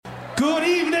Good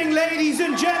evening, ladies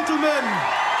and gentlemen.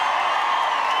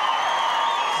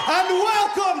 And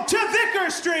welcome to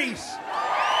Vicar Street.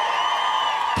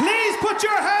 Please put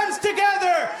your hands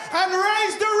together and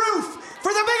raise the roof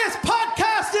for the biggest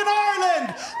podcast in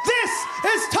Ireland. This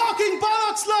is Talking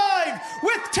Bollocks Live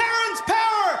with Terence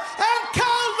Power and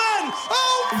Calvin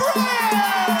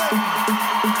O'Brien.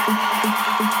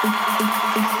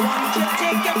 Won't you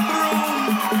take a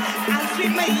broom and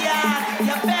sweep my yard?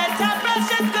 You better brush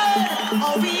it good,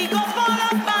 or we go fall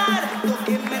apart. Don't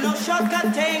give me no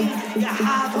shortcut thing. You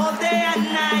have all day and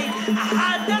night. I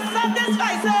had to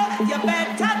satisfy, so you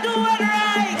better do it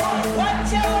right. What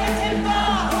you waiting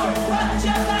for? What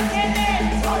you fucking in?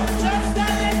 Just a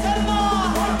little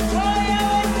more. Throw your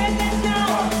weight in it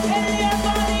now. Tell your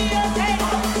body you take.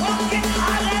 Walk it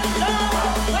hard and slow.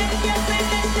 When you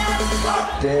finish that,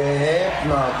 the hip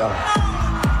knocker.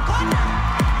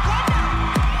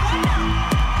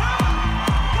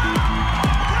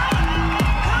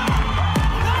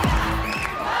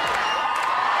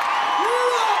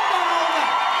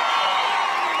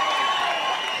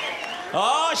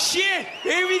 Oh shit!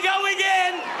 Here we go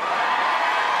again!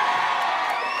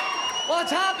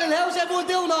 What's happening? How's everyone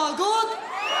doing? All good?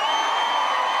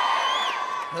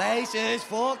 Place is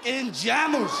fucking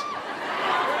jammers.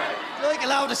 Like a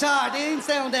load of sardines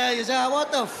down there, you say.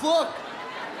 What the fuck?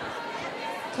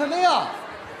 Come here.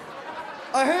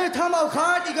 I heard Tom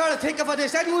O'Carthy got a ticket for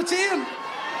this. Anyone see him?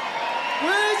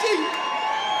 Where is he?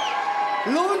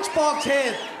 Lunchbox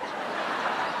head.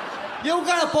 You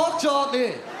got a buck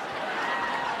chocolate.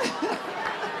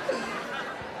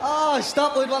 Oh,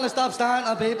 stop. I'd want to stop starting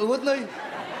on people, wouldn't I?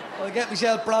 I'd get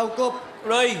myself broke up.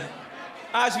 Right.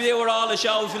 As we do with all the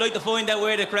shows, we like to find out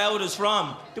where the crowd is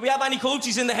from. Do we have any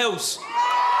culties in the house?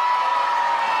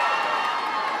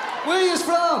 Where are you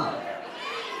from?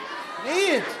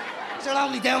 Idiot. You're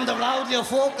only down the road, you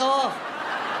fuck off.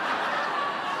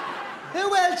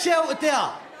 Who else shouted there?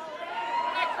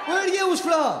 Where are you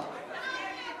from?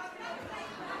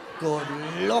 Good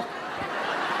luck.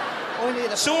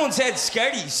 Someone said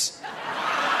Skerries.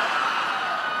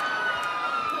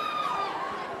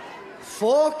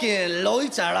 Fucking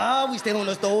lights are always doing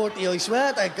us dirty, I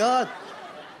swear to God.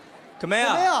 Come here.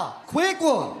 Come here, quick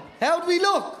one. How do we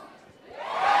look?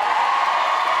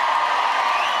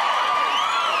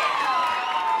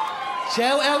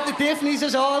 Shout out to Tiffany's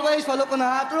as always for looking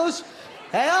after us.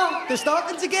 Hey, the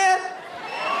stockings again.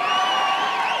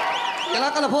 You're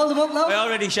not going to pull them up now? We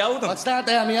already showed them. I'll start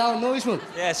there, me own nice one.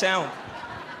 Yeah, sound.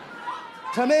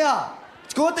 Come here.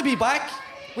 It's good to be back.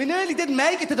 We nearly didn't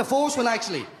make it to the first one,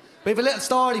 actually. We have a little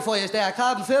story for you there.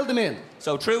 Calvin filled them in.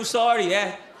 So, true story,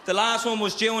 yeah. The last one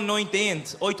was June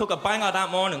 19th. I took a banger that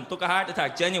morning. Took a heart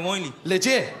attack, genuinely.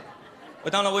 Legit? I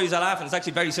don't know why you're laughing. It's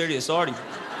actually a very serious story.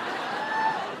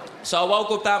 So I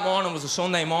woke up that morning. It was a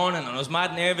Sunday morning, and I was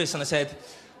mad nervous, and I said,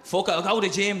 fuck it, I'll go to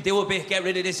the gym, do a bit, get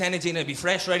rid of this energy, and I'll be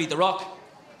fresh, ready to rock.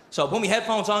 So I put my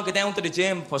headphones on, go down to the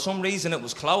gym. For some reason, it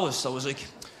was closed. So I was like,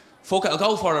 fuck it, I'll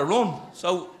go for a run.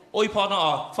 So iPod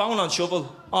on, phone on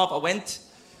shuffle, off I went.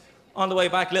 On the way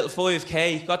back, little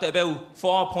 5K, got to about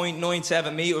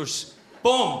 4.97 metres.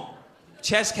 Boom!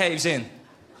 Chest caves in.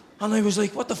 And I was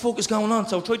like, what the fuck is going on?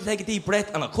 So I tried to take a deep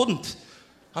breath, and I couldn't.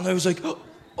 And I was like,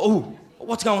 oh,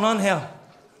 what's going on here?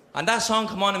 And that song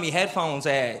come on in my headphones,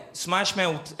 Smash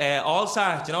Mouth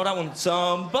All-Star. Do you know that one?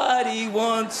 Somebody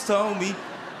once told me.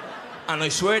 And I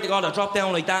swear to God, I dropped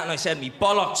down like that and I said, me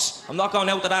bollocks, I'm not going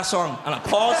out to that song. And I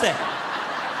paused it.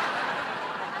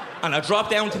 And I dropped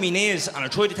down to my knees and I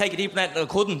tried to take a deep breath and I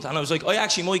couldn't. And I was like, I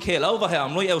actually might kill over here.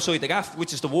 I'm right outside the gaff,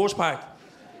 which is the worst part.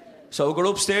 So I got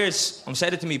upstairs, I'm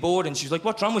said it to me board, and she's like,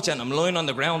 what's wrong with you? And I'm lying on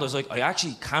the ground. I was like, I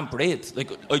actually can't breathe. Like,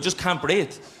 I just can't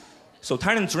breathe. So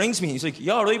Terence rings me. He's like,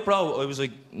 you all right, bro? I was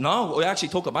like, no, I actually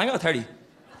took a banger, Terry.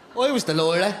 I was the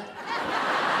lawyer.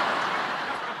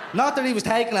 Not that he was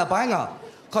taking a banger.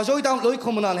 Because I don't like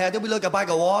coming on here. There'll be like a bag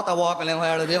of water walking in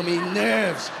here. They'll be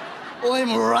nerves.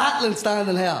 I'm rattling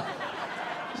standing here.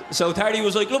 So Terry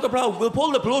was like, look, bro, we'll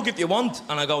pull the plug if you want.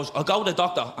 And I goes, I'll go to the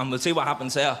doctor and we'll see what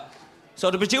happens there.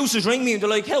 So the producers ring me and they're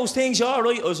like, how's things? You all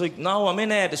right? I was like, no, I'm in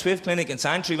the Swift Clinic in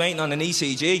Santry waiting on an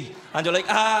ECG. And they're like,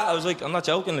 I was like, I'm not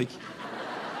joking, like.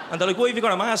 And they're like, why have you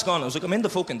got a mask on? I was like, I'm in the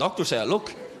fucking doctor's here,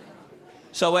 look.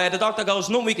 So the doctor goes,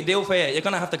 nothing we can do for you. You're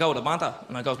going to have to go to Matter.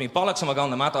 And I goes, me bollocks, am I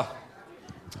going to Matter?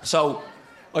 So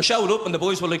I showed up and the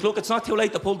boys were like, look, it's not too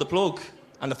late to pull the plug.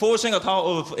 And the first thing I thought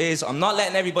of is, I'm not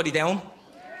letting everybody down.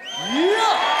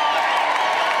 Yeah!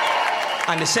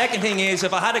 And the second thing is,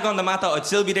 if I had gone to Matter, I'd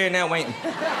still be there now waiting.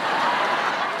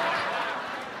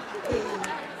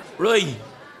 Right.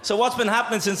 So what's been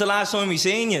happening since the last time we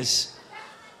seen yous?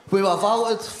 We were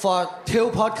voted for 2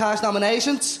 podcast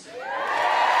nominations.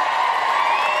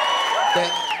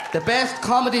 The best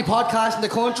comedy podcast in the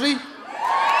country.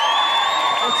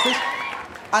 What's this?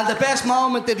 And the best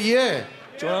moment of the year.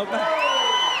 Do you want to open it?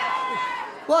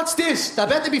 What's this? There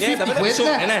better be 50 there quid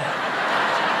something in in it.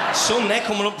 it. Some neck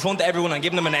coming up in front of everyone and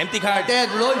giving them an empty card. Dead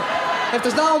right. If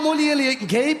there's no money in it, you can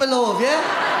keep it, love, yeah?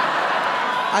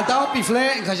 And don't be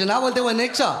flirting, because you know we'll do a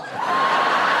nixer.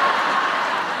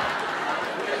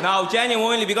 No,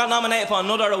 genuinely, we got nominated for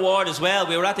another award as well.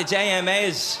 We were at the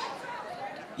JMAs.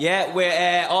 Yeah,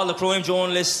 with all the crime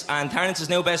journalists and Terrence's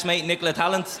new best mate, Nicola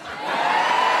Talent.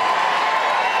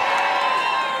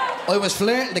 I was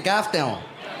flirting the gaff down.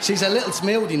 She's a little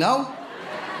smooth, you know?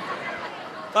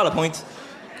 Got a point.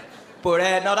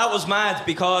 But no, that was mad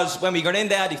because when we got in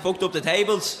there, they fucked up the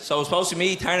tables. So it was supposed to be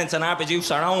me, Terrence, and our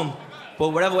producer, Owen. But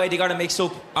whatever way they got it mixed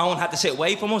up, Owen had to sit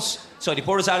away from us. So they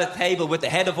put us at a table with the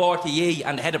head of RTE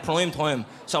and the head of Prime Time.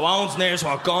 So Owen's nerves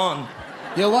were gone.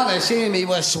 You want to see him? He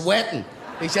was sweating.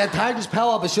 He said, Terrence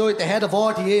Power beside the head of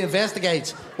RTE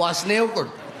investigates. Was snookered.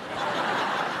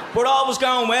 But all was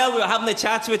going well. We were having the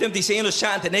chats with him. They seen us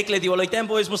chatting to Nicola. They were like, them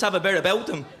boys must have a bit about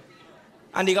them.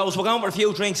 And he goes, we're going for a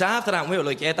few drinks after that. And we were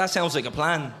like, yeah, that sounds like a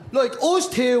plan. Like, us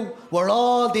two were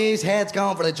all these heads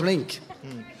going for a drink.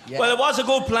 Yeah. Well, it was a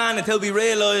good plan until we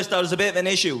realised there was a bit of an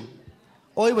issue.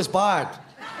 I was barred.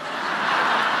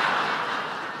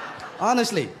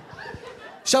 Honestly.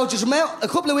 So, just remember, a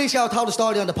couple of weeks ago I told the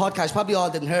story on the podcast. Probably all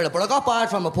didn't hear it. But I got barred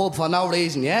from a pub for no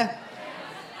reason, yeah?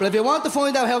 But if you want to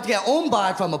find out how to get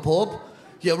unbarred from a pub,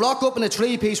 you rock up in a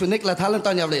 3-piece with Nicola Talent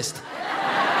on your wrist.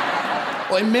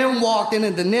 I moonwalked in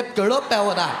and the nip got up out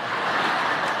of that.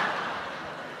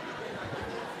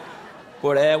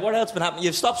 But what else been happening?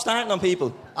 You've stopped starting on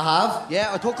people. I have,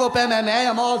 yeah. I took up MMA,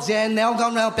 I'm all zen, now I'm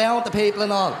going around bowing to people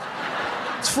and all.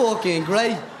 It's fucking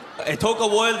great. It took a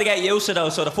while to get used to though.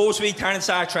 So the first week Terrence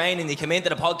started training, he came into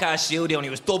the podcast studio and he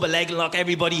was double legging like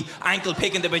everybody, ankle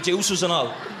picking the producers and all.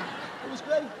 It was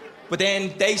great. But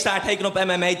then they start taking up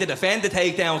MMA to defend the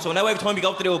takedown. So now every time we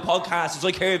go up to do a podcast, it's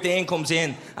like Herb Dean comes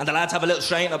in and the lads have a little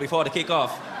straightener before the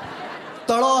kick-off.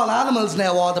 They're all animals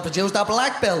now, all the producers. They're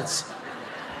black belts.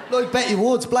 Like Betty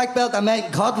Woods, black belt and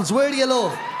making coddles. Where do you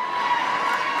love?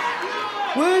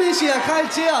 Where is she? I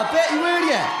can't see her. Betty, where are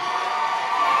you?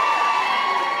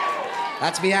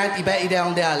 That's me Auntie Betty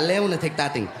down there. Lunatic,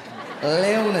 that thing.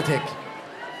 Lunatic.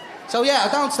 So yeah,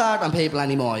 I don't start on people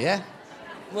anymore, yeah?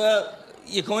 Well,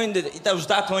 you kind of... That was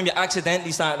that time you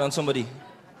accidentally started on somebody.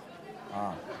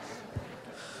 Oh.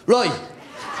 Right.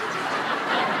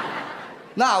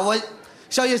 Now,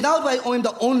 so you know that I'm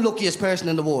the unluckiest person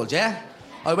in the world, yeah?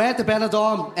 I went to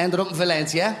Benidorm, ended up in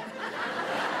Valencia.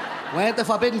 Went to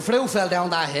Forbidden Fruit, fell down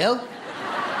that hill.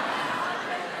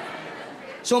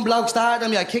 Some bloke started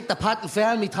me, I kicked the pot and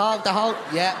fell, me talk the whole...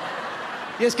 Yeah.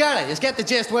 You get it? You get the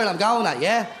gist where I'm going at,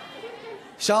 yeah?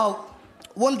 So,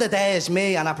 one of the days,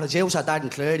 me and our producer,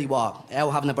 Darren Cleary, were out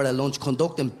having a bit of lunch,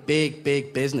 conducting big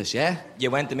business, yeah?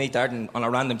 You went to meet Darren on a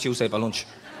random Tuesday for lunch.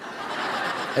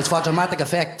 It's for dramatic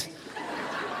effect.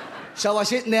 So we're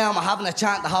sitting there and we're having a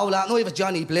chat the whole lot. No, even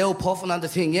Johnny Blue puffing on the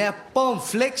thing, yeah? Boom,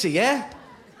 flicks it, yeah?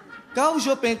 Goes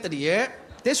up into the air.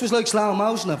 This was like slow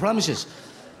motion, I promise you.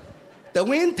 The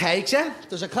wind takes you.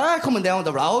 There's a car coming down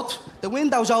the road. The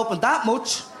window's open that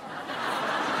much.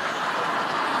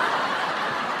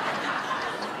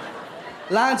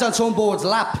 Lands on some board's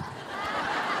lap.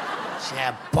 She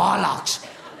said, bollocks.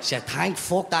 She said, thank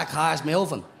fuck that car's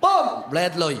moving. Boom!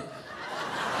 Red light.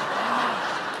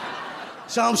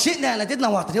 So I'm sitting there and I didn't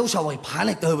know what to do, so I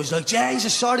panicked. I was like,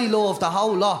 Jesus, sorry, love, the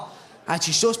whole lot. And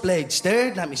she just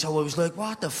staring at me, so I was like,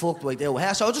 what the fuck do I do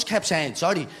here? So I just kept saying,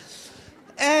 sorry.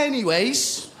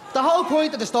 Anyways, the whole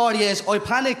point of the story is I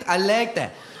panicked, I legged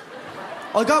it.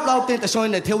 I got roped into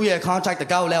signing a 2-year contract to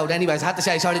go loud anyways. I had to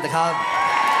say sorry to Carl.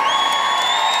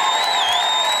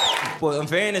 But in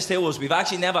fairness to us, we've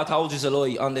actually never told you a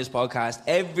lie on this podcast.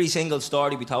 Every single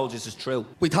story we told you is true.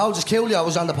 We told you Coolio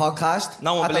was on the podcast.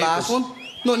 No one at believed the last us. one.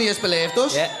 None of us believed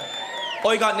us. Yeah.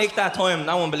 I got nicked that time,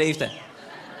 no one believed it.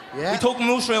 Yeah. We took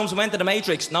mushrooms and went to the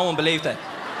Matrix, no one believed it.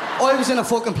 I was in a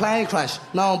fucking plane crash.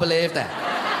 No one believed it.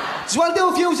 Do you want to do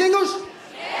a few singles?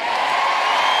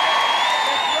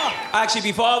 Actually,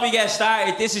 before we get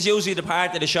started, this is usually the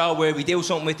part of the show where we do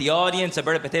something with the audience, a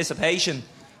bit of participation.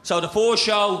 So the first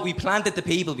show, we planted the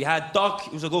people. We had Doc,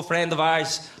 who was a good friend of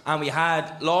ours, and we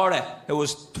had Laura, who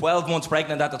was 12 months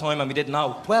pregnant at the time and we didn't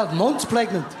know. 12 months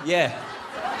pregnant? Yeah.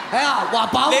 Yeah,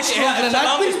 what about It's the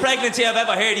longest pregnancy I've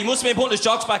ever heard. He must have been putting his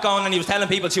jocks back on and he was telling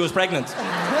people she was pregnant.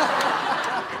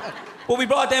 But we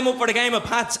brought them up for the game of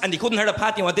pats and they couldn't hear the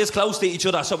pat, they were this close to each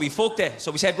other, so we fucked it.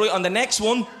 So we said, right, on the next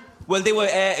one, We'll do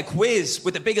a quiz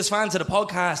with the biggest fans of the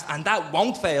podcast, and that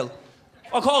won't fail.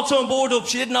 I called some board up.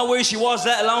 She didn't know where she was,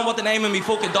 let alone what the name of me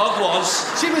fucking dog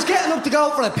was. She was getting up to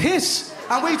go for a piss,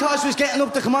 and we thought she was getting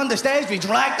up to come on the stage. We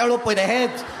dragged her up by the head.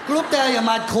 Get up there, you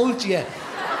mad cult, you.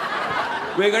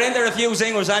 We got in there a few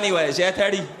singers anyways, yeah,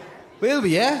 Teddy? Will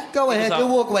we, yeah? Go ahead, you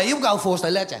walk away. You go first,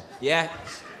 I'll let you. Yeah.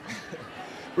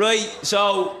 Right,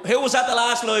 so who was at the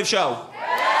last live show?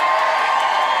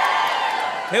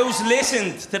 Who's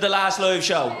listened to the last live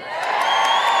show?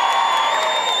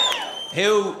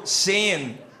 Who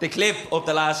seen the clip of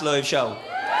the last live show?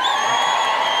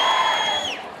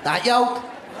 That yoke.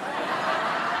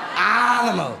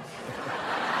 Animal.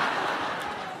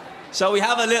 So we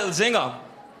have a little zinger.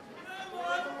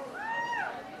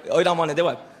 I don't want to do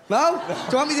it. No?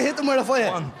 Do you want me to hit them with a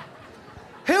fire?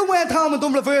 Who went home and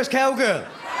done reverse cowgirl?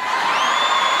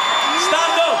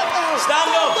 Stand up!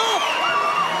 Stand up!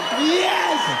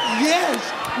 Yes! Yes!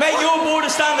 Mate, you're bored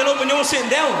of standing up and you're sitting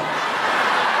down.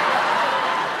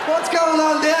 What's going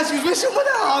on there? She's wishing with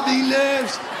her hobby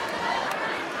nerves.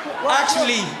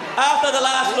 Actually, after the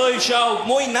last live show,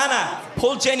 my nana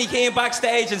pulled Jenny Kane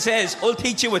backstage and says, I'll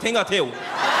teach you a thing or two.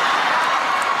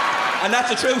 And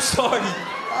that's a true story.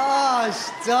 Oh,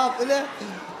 stop it.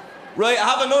 Right, I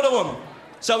have another one.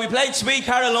 So we played Sweet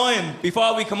Caroline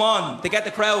before we come on to get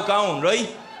the crowd going,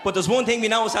 right? But there's one thing we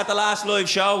noticed at the last live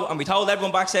show, and we told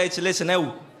everyone backstage to listen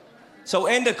out. So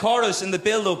in the chorus, in the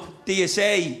build-up, do you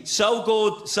say, so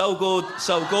good, so good,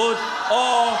 so good,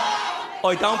 or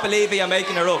I don't believe you're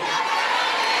making her up?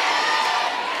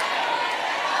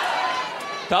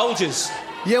 Told yous.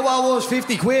 You owe us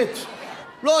 50 quid.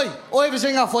 Right, I have a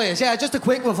singer for you, yeah? Just a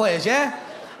quick one for you, yeah?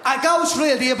 A ghost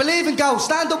reel, do you believe in ghosts?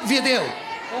 Stand up if you do.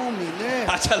 Oh, me name.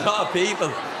 That's a lot of people.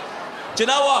 Do you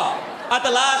know what? At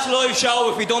the last live show,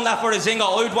 if we done that for a singer,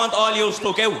 I'd want all you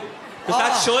stuck out. Because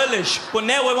that's childish. But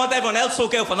now I want everyone else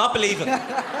stuck out for not believing.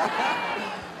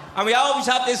 And we always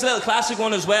have this little classic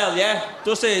one as well, yeah?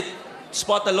 Just to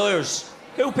spot the liars.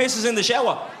 Who pisses in the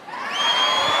shower?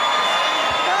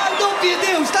 Stand up, you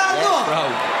do. Stand up. Bro.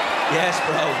 Yes,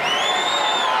 bro.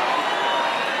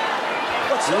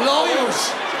 What's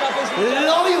Liars.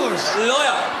 Liars.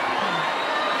 Liar.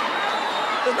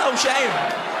 There's no shame.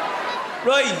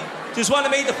 Right. Just want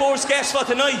to meet the first guest for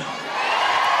tonight.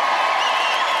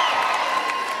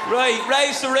 Right,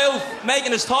 raise the roof,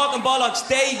 making his Talking Bollocks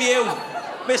debut,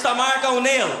 Mr. Marc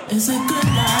O'Neill. It's a good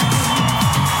life.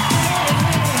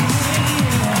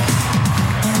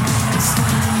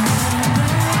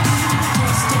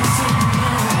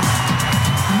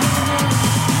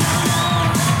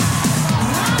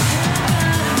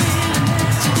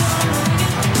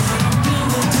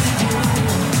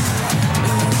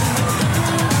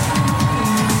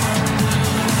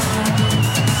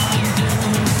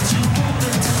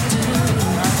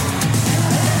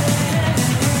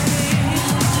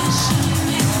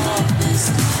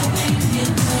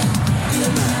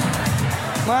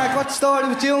 Mark, what's the story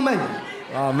with you, mate?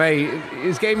 Oh, mate,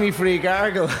 it's gave me free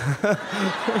gargle. I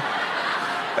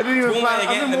didn't even plan.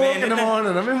 I've been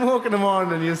walking in the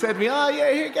morning, and you said to me, oh, yeah,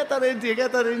 here, get that into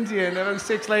you. And then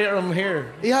 6 later, I'm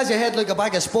here. He has your head like a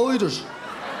bag of spiders.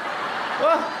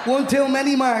 What? One too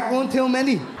many, Mark, one too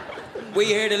many.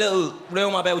 We heard a little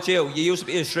rumour about you. You used to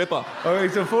be a stripper. All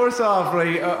right, so first off,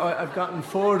 right, I've gotten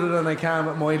further than I can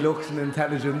with my looks and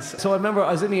intelligence. So I remember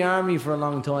I was in the army for a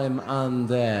long time, and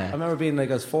I remember being like,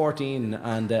 I was 14,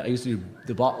 and I used to do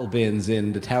the bottle bins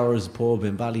in the Towers pub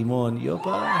in Ballymun.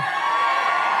 Yuppa.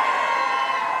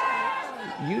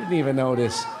 You didn't even know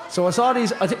this. So I saw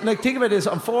these, think about this,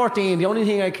 I'm 14, the only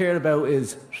thing I cared about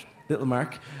is little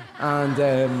Marc. And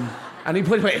he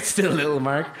put away, it's still little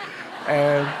Marc.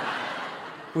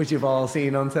 Which you've all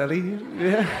seen on telly.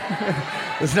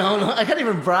 Yeah. There's no, I can't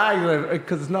even brag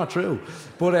because it's not true.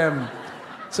 But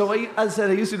so as I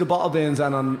said, I used to do the bottle bins,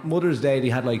 and on Mother's Day they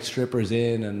had like strippers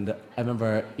in, and I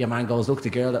remember your man goes, look, the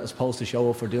girl that was supposed to show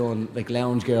up for doing like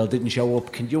lounge girl didn't show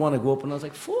up. Can you want to go up? And I was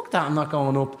like, fuck that, I'm not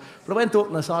going up. But I went up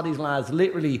and I saw these lads,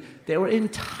 literally, they were in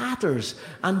tatters,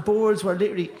 and boards were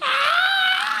literally.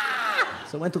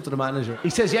 So I went up to the manager. He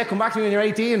says, yeah, come back to me when you're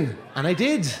 18. And I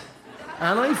did.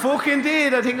 And I fucking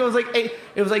did. I think it was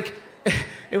like,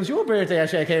 it was your birthday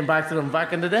actually. I came back to them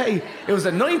back in the day. It was the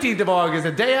 19th of August,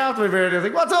 the day after my birthday. I was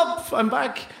like, what's up? I'm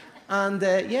back. And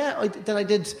then I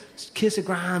did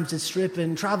kissograms, did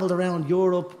stripping, travelled around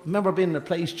Europe. Remember being in a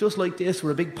place just like this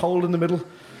with a big pole in the middle.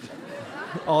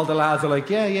 All the lads are like,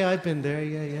 yeah, I've been there,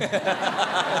 yeah.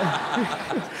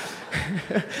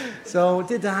 So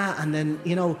did that, and then,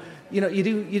 you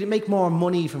do make more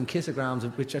money from kissograms,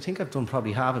 which I think I've done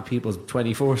probably half of people's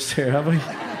 21st here, have I?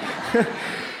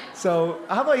 So,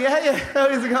 how about you? How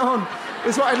is it going?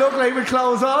 This is what I look like with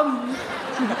clothes on.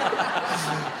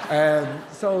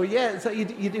 So you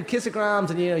do kissograms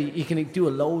and you can do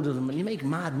a load of them and you make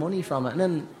mad money from it. And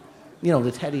then,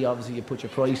 the telly, obviously, you put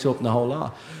your price up and the whole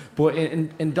lot. But in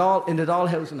the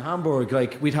Dollhouse in Hamburg,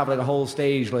 like, we'd have like a whole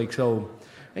stage, like, so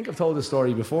I think I've told this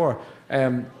story before.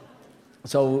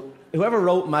 So whoever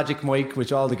wrote Magic Mike,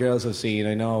 which all the girls have seen,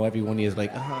 I know everyone is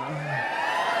like,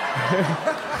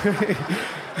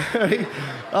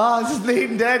 oh, this is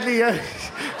bleeding deadly.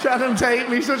 Ciaran Tate,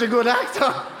 he's such a good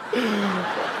actor.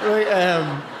 Right,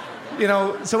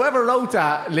 so whoever wrote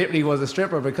that literally was a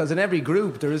stripper, because in every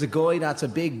group there is a guy that's a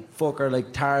big fucker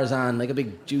like Tarzan, like a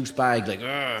big juice bag, like,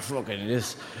 fucking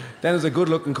this. Then there's a good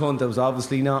looking cunt that was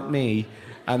obviously not me.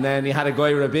 And then you had a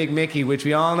guy with a big Mickey, which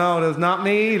we all know that's not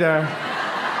me either.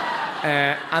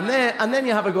 And then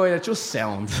you have a guy that just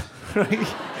sounds, right?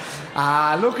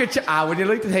 Look at you. Would you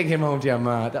like to take him home to your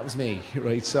ma? That was me,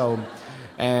 right? So,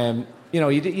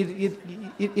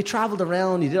 you travelled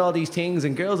around, you did all these things,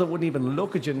 and girls that wouldn't even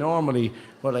look at you normally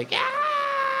were like,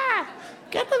 yeah,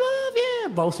 get them off, yeah.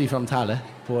 Mostly from Tala,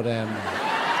 but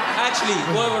Actually,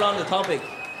 while we're on the topic,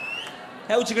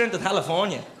 how'd you get into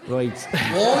Tallafornia? Right.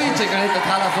 Why did you get into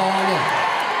Tallafornia?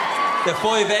 The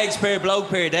 5 eggs per bloke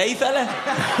per day, fella?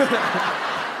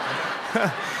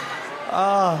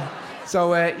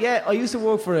 So, I used to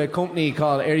work for a company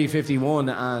called Area 51,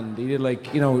 and they did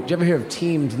like, do you ever hear of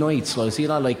teamed nights? Like,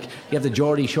 so, like, you have the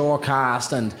Geordie Shore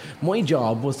cast, and my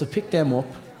job was to pick them up,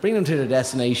 bring them to their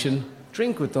destination,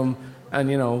 drink with them, and,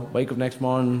 wake up next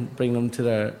morning, bring them to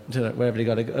their wherever they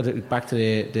got to go, back to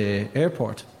the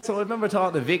airport. So I remember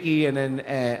talking to Vicky, and then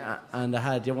and I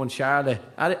had one Charlotte.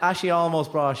 I actually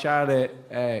almost brought Charlotte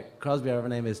Crosby, whatever her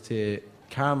name is, to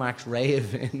Carmack's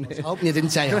rave. I was hoping you didn't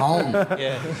say home.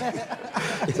 Yeah.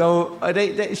 So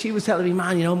she was telling me,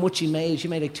 man, how much she made. She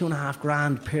made like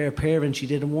 $2,500 per parent. She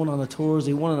did one on a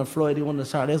Thursday, one on a Friday, one on a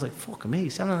Saturday. I was like, fuck me,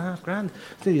 $7,500.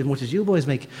 It's nearly as much as you boys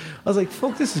make. I was like,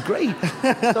 fuck, this is great.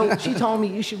 So she told me,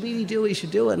 you should really do it, you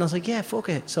should do it. And I was like, yeah, fuck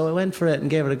it. So I went for it and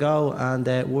gave it a go, and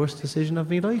worst decision of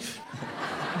my life.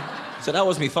 So that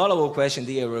was my follow-up question.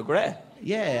 Do you regret?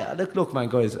 Yeah, look, man,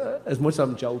 guys, as much as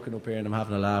I'm joking up here and I'm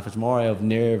having a laugh, it's more I have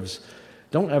nerves.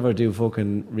 Don't ever do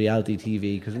fucking reality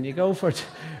TV, because when you go for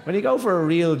a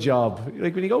real job,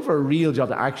 like when you go for a real job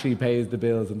that actually pays the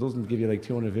bills and doesn't give you like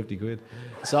 250 quid.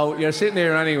 So you're sitting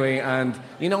there anyway, and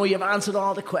you've answered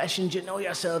all the questions, you know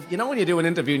yourself, when you do an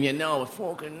interview and I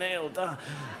fucking nailed that.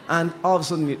 And all of a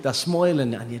sudden they're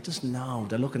smiling and you just know,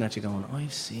 they're looking at you going,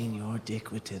 I've seen your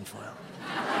dick with tinfoil.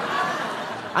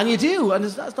 And you do, and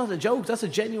that's not a joke, that's a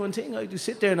genuine thing. I do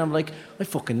sit there and I'm like, I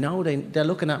fucking know. They're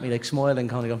looking at me like smiling,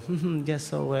 kind of go, yes,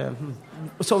 so...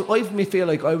 So I feel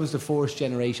like I was the first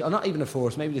generation, or not even the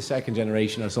first, maybe the second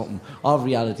generation or something, of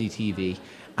reality TV.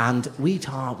 And we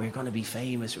thought we were going to be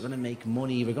famous, we're going to make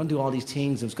money, we're going to do all these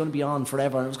things, it was going to be on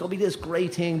forever, and it was going to be this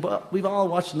great thing. But we've all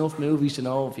watched enough movies to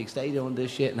know if you stay doing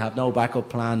this shit and have no backup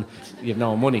plan, you have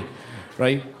no money,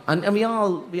 right? And we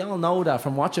all know that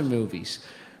from watching movies.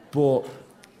 But...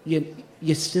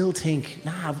 You still think,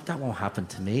 nah, that won't happen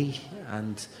to me.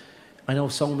 And I know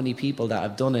so many people that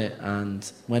have done it,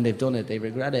 and when they've done it, they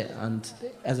regret it. And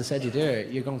as I said,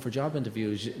 you're going for job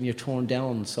interviews and you're torn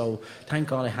down. So thank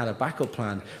God I had a backup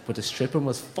plan. But the stripping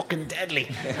was fucking deadly.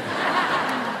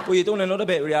 Well, you done another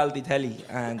bit of reality telly,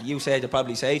 and you said, you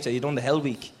probably saved, so you done the Hell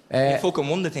Week. You fucking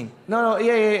won the thing. No,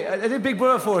 yeah. I did Big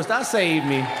Brother first. That saved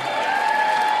me.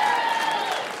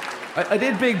 I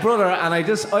did Big Brother, and I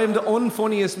am the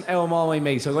unfunniest out of all my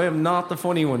mates. So I am not the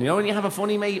funny one. When you have a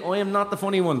funny mate, I am not the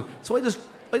funny one. So I just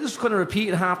kind of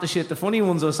repeated half the shit the funny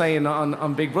ones were saying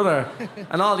on Big Brother,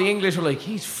 and all the English were like,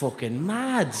 he's fucking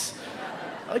mad.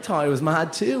 I thought I was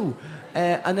mad too.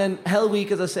 And then Hell Week,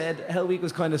 as I said, Hell Week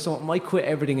was kind of something. I quit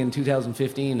everything in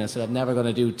 2015. I said, I'm never going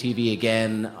to do TV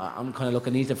again. I'm kind of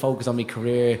looking, I need to focus on my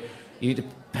career. You need to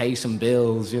pay some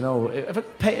bills, If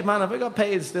I got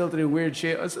paid still to do weird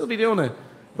shit, I'd still be doing it.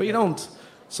 But you don't.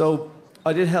 So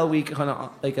I did Hell Week kind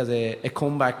of like as a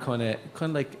comeback, kind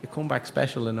of like a comeback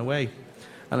special in a way.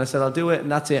 And I said, I'll do it,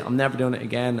 and that's it. I'm never doing it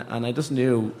again. And I just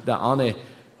knew that on it,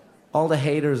 all the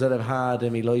haters that I've had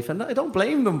in my life, and I don't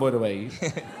blame them, by the way. You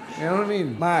know what I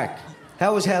mean? Mark,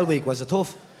 how was Hell Week? Was it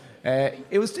tough?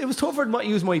 It was tougher than what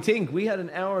you might think. We had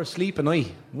an hour sleep a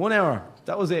night. 1 hour.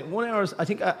 That was it. 1 hour. I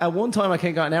think at one time I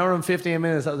got an hour and 15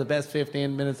 minutes. That was the best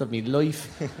 15 minutes of my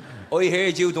life. I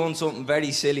heard you done something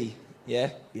very silly. Yeah?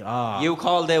 Yeah. You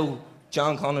called out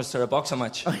John Connors to a boxing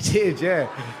match. I did, yeah.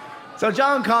 So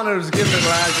John Connors was giving it a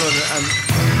large one, and...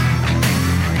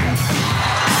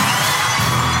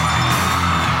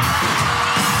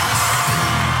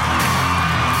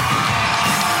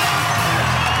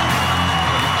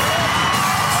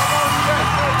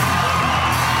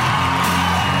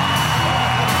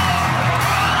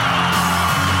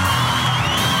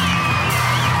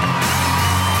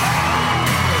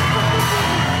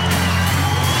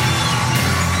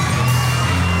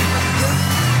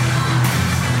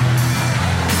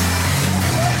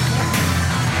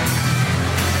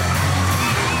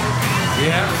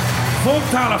 fuck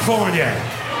Tallafornia.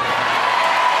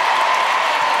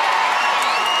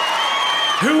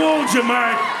 Who owns you,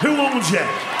 Marc? Who owns you? Me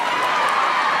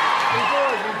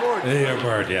board. Yeah, your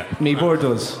bird, yeah. Me board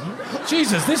does.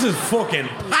 Jesus, this is fucking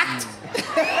packed.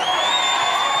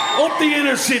 Up the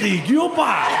inner city, you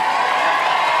buy.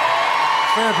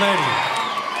 Fair play to you.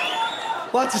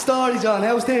 What's the story, John?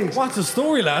 How's things? What's the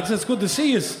story, lads? It's good to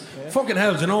see you. Fucking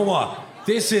hell, do you know what?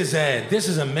 This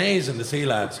is amazing to see,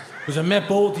 lads. Because I met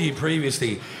both of you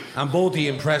previously, and both of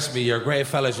you impressed me. You're great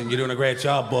fellas and you're doing a great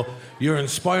job, but you're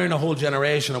inspiring a whole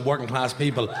generation of working class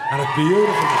people, and it's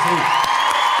beautiful to see.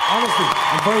 Honestly,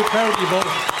 I'm very proud of you both.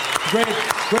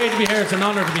 Great to be here. It's an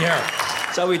honour to be here.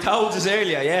 So we told us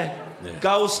earlier, yeah?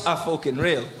 Ghosts are fucking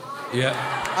real. Yeah.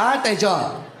 Aren't they,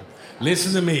 John?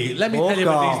 Listen to me. Let me tell you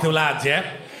about these two lads,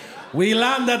 yeah? We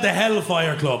landed at the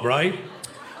Hellfire Club, right?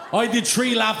 I did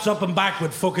 3 laps up and back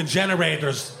with fucking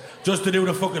generators just to do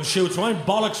the fucking shoot, so I'm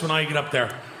bollocks when I get up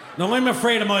there. Now, I'm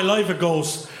afraid of my life of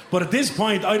ghosts, but at this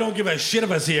point, I don't give a shit if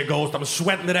I see a ghost. I'm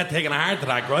sweating to death taking a heart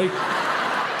attack, right?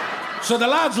 So the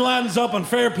lads lands up and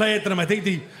fair play to them. I think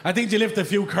they lifted a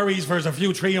few curries for us, a few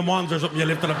 3-in-1s or something you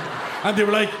lifted them. And they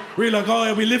were like, oh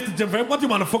yeah, we lifted them. What do you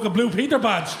want, a fucking Blue Peter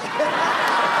badge?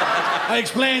 I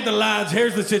explained to the lads,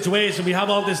 here's the situation. We have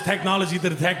all this technology to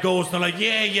detect ghosts. They're like,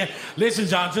 yeah. Listen,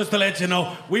 John, just to let you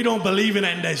know, we don't believe in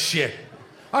any of this shit.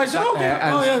 I said,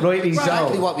 okay. Rightly so.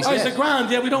 Exactly what we said. I said,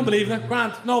 grand, yeah, we don't believe in it.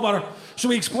 Grand, no bother. So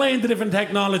we explained the different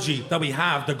technology that we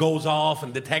have that goes off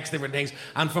and detects different things,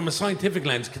 and from a scientific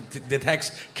lens,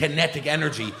 detects kinetic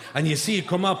energy, and you see it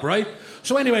come up, right?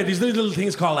 So anyway, these little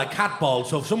things called like cat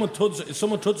balls. So if someone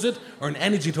touches it, or an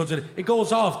energy touches it, it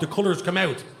goes off, the colours come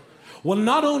out. Well,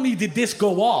 not only did this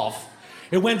go off,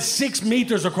 it went 6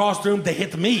 meters across the room to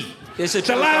hit me. It's a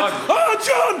the lads,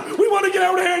 John, we want to get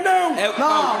out of here now. No,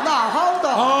 hold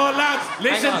on. Oh, lads,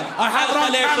 listen, I have it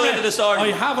on camera.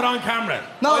 I have it on camera.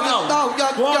 No,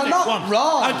 you're not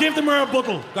wrong. I'll give them a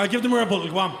rebuttal.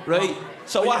 Go on. Right.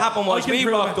 So what happened was we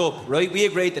rocked up, right? We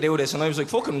agreed to do this, and I was like,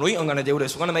 fucking right, I'm going to do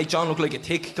this. We're going to make John look like a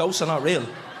thick ghost and not real.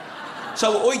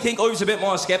 So I think I was a bit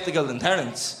more sceptical than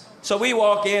Terence. So we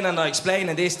walk in and I explain,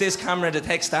 and this camera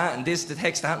detects that, and this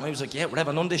detects that, and I was like, yeah,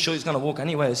 whatever, none of this shit is going to work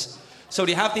anyways. So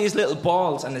they have these little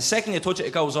balls, and the second you touch it,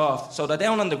 it goes off. So they're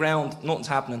down on the ground, nothing's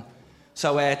happening.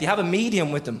 So they have a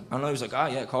medium with them, and I was like,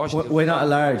 yeah, of course you do. Why not a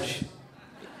large?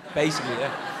 Basically,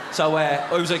 yeah. So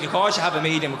I was like, of course you have a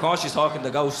medium, of course she's talking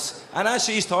to ghosts. And as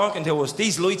she's talking to us,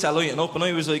 these lights are lighting up, and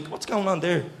I was like, what's going on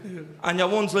there? And your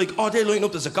one's like, oh, they're lighting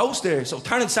up, there's a ghost there. So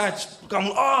Terence starts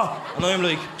going, oh! And I'm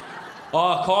like,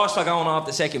 oh, of course we're going off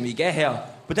the second we get here.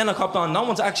 But then I copped on, no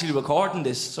one's actually recording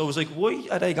this. So I was like, why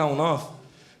are they going off?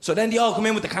 So then they all come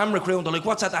in with the camera crew and they're like,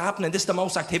 what's that happening? This is the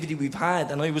most activity we've had.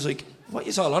 And I was like, what are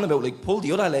you all on about? Like, pull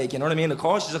the other leg, you know what I mean? Of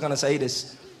course you're going to say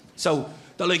this. So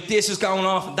they're like, this is going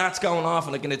off and that's going off,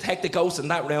 and I can detect the ghost in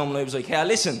that room. And I was like, hey,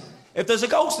 listen, if there's a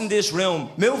ghost in this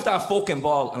room, move that fucking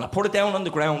ball. And I put it down on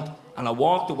the ground and I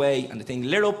walked away, and the thing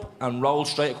lit up and rolled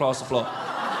straight across the floor.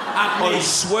 I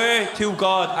swear to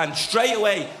God, and straight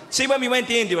away, see when we went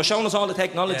in, they were showing us all the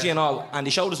technology and all, and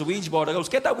they showed us a Ouija board. I goes,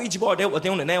 get that Ouija board out, we're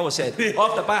doing it now, I said.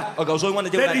 Off the bat, I goes, I want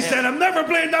to do that. Then he said, I'm never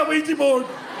playing that Ouija board.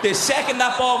 The second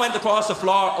that ball went across the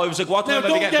floor, I was like, what time now,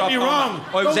 are we getting dropped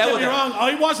on? Don't get me wrong,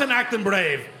 I wasn't acting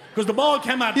brave. Because the ball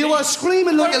came at me. You were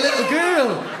screaming like a little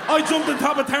girl. I jumped on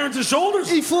top of Terence's shoulders.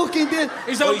 He fucking did.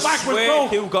 He's out backwards,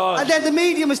 to God. And then the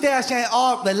medium was there saying,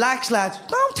 oh, relax, lads.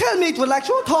 Don't tell me to relax.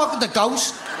 You're talking to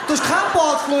ghosts. There's cat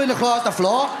balls flying across the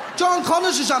floor. John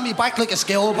Connors is on me back like a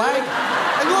skill bag.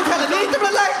 And you're telling me to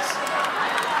relax.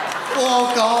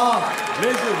 Oh, God.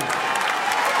 Listen.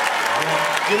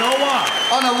 You know what?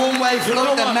 On a one-way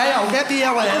float the nail. Get the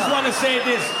I just want to say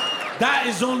this. That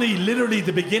is only literally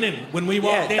the beginning when we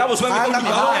walked in. That was when we couldn't go.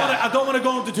 I don't want to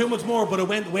go into too much more, but it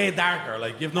went way darker.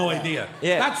 Like, you've no idea.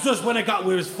 Yeah. That's just when it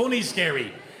was funny,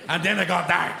 scary, and then it got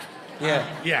dark.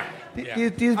 Yeah. Do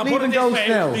you believe in ghosts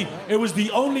now? It was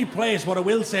the only place, what I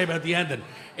will say about the ending,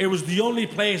 it was the only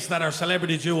place that our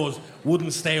celebrity duos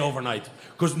wouldn't stay overnight.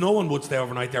 Because no one would stay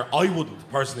overnight there. I wouldn't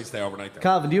personally stay overnight there.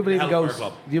 Calvin, do you believe in ghosts?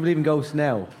 Do you believe in ghosts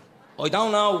now? I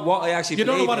don't know what I actually You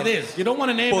don't know believe what in. it is. You don't want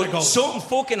to name it a ghost. Something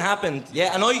fucking happened,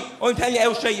 yeah. And I'm telling you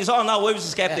how straight you all know I was a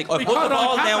skeptic. I put the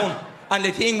ball down and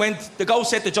the thing went, the ghost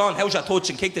said to John, how's your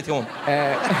touch, and kicked it to him.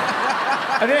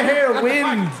 I didn't hear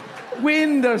wind.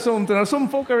 wind or something, or some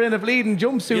fucker in a bleeding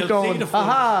jumpsuit You'll going, see the fun.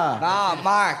 aha. Nah,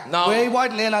 Mark. No. We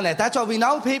weren't in on it. That's what we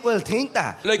know. People think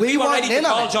that. Like, we were weren't ready to in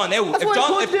on call it. John now. That's why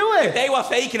I couldn't do it. If they were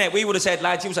faking it, we would have said,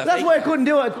 lads, you was a That's fake. why I couldn't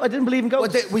do it. I didn't believe in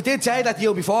ghosts. But we did say that to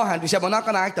you beforehand. We said, we're not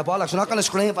going to act the bollocks. We're not going to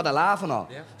scream for the laugh and all.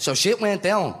 Yeah. So shit went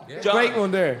down. Yeah. John, Great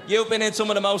one there. You've been in some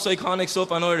of the most iconic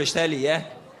stuff on Irish telly, yeah?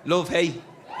 Love, hate.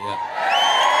 Yeah.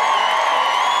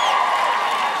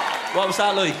 What was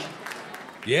that like?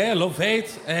 Yeah, love,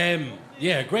 hate.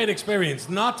 Yeah, great experience.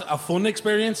 Not a fun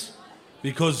experience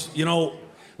because, you know,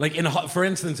 like for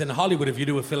instance, in Hollywood, if you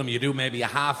do a film, you do maybe a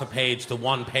half a page to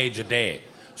 1 page a day.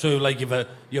 So like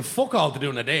you've fuck all to do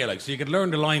in a day, like, so you could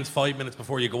learn the lines 5 minutes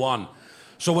before you go on.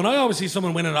 So when I always see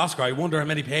someone win an Oscar, I wonder how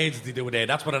many pages they do a day.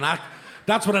 That's what an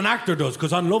actor does.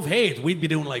 Because on Love, Hate, we'd be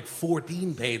doing like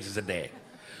 14 pages a day.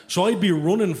 So I'd be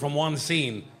running from one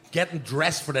scene, getting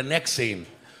dressed for the next scene.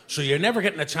 So you're never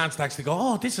getting a chance to actually go,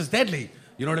 oh, this is deadly.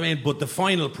 You know what I mean? But the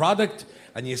final product,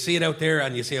 and you see it out there,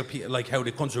 and you see how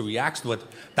the country reacts to it,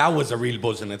 that was a real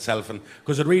buzz in itself, and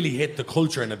because it really hit the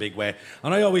culture in a big way.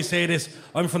 And I always say this,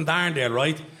 I'm from Darndale,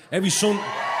 right? Every Sunday...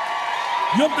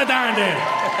 You up to Darndale?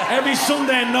 Every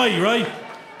Sunday night, right?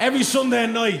 Every Sunday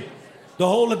night, the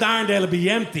whole of Darndale will be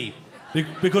empty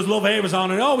because Love Hate was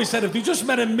on. And I always said, if we just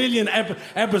made 1 million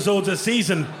episodes a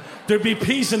season, there'd be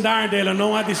peace in Darndale and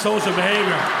no antisocial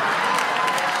behaviour.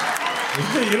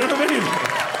 You know what I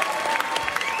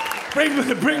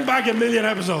mean? Bring back 1 million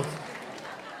episodes.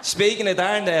 Speaking of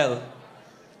Darndale,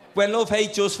 when Love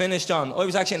Hate just finished, John, I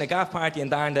was actually in a gaff party in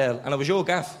Darndale, and it was your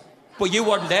gaff. But you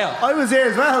weren't there. I was there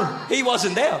as well. He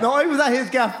wasn't there. No, I was at his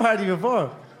gaff party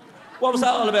before. What was that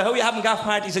all about? How are you having gaff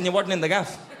parties and you weren't in the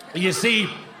gaff? You see,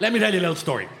 let me tell you a little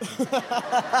story.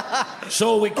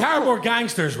 So with Cardboard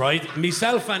Gangsters, right,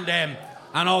 myself and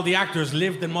all the actors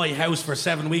lived in my house for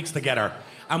 7 weeks together.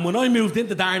 And when I moved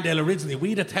into Darndale originally, we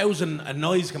had 1,000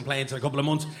 noise complaints in a couple of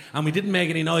months, and we didn't make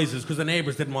any noises because the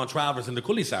neighbours didn't want travellers in the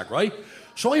cul-de-sac, right?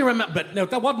 So I remember, but now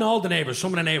that wasn't all the neighbours.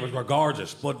 Some of the neighbours were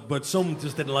gorgeous, but some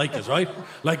just didn't like us, right?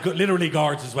 Like literally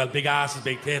gorgeous as well, big asses,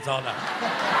 big tits, all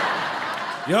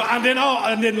that. You know,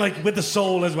 and then like with the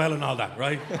soul as well and all that,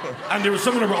 right? And there were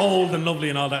some of them were old and lovely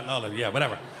and all that, yeah,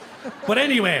 whatever. But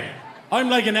anyway, I'm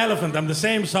like an elephant. I'm the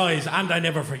same size, and I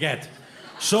never forget.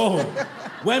 So,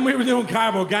 when we were doing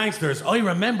Cardboard Gangsters, I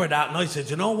remember that, and I said,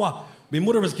 you know what? My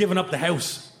mother was giving up the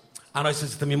house. And I said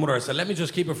to my mother, I said, let me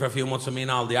just keep her for a few months so me and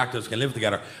all the actors can live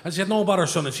together. And she said, no bother,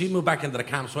 son. And she moved back into the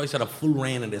camp, so I said, a full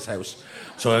rain in this house.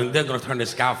 So they're going to turn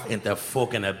this gaff into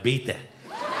fucking Ibiza.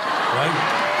 Right?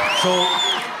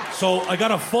 So I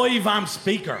got a 5-amp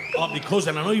speaker off my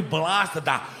cousin, and I blasted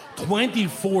that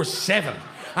 24/7.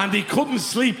 And they couldn't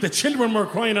sleep. The children were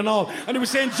crying and all. And they were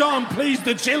saying, John, please,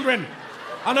 the children.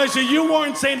 And I said, you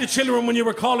weren't saying the children when you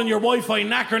were calling your Wi-Fi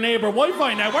knacker neighbour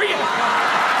Wi-Fi now, were you?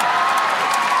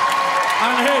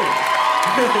 And hey,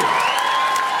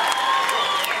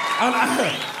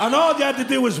 and all you had to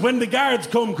do was when the guards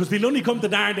come, because they'll only come to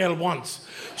Darndale once.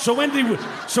 So when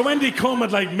they come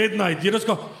at like midnight, you just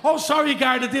go, oh, sorry,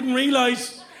 guard, I didn't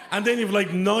realise. And then you've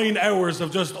like 9 hours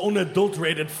of just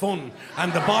unadulterated fun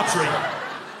and debauchery.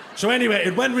 So anyway,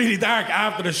 it went really dark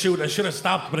after the shoot. I should have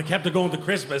stopped, but I kept it going to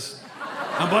Christmas.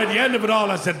 And by the end of it all,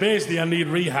 I said, basically, I need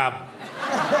rehab.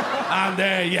 And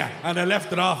and I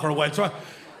left it off for a while. So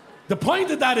the point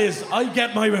of that is, I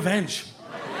get my revenge.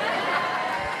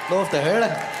 Love to hear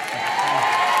it.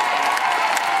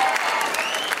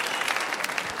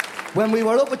 When we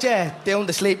were up with you down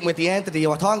the sleeping with the entity, you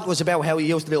were talking to us about how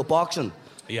you used to do boxing.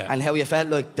 Yeah. And how you felt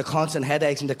like the constant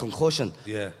headaches and the concussion.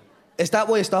 Yeah. Is that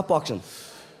why you stopped boxing?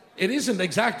 It isn't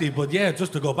exactly, but yeah,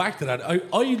 just to go back to that,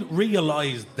 I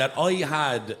realised that I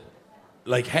had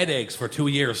like headaches for 2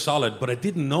 years solid, but I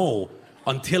didn't know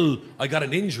until I got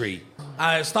an injury.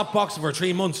 I stopped boxing for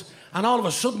 3 months, and all of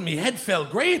a sudden my head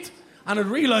felt great, and I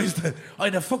realised that I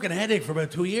had a fucking headache for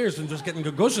about 2 years and just getting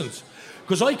concussions.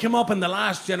 Because I came up in the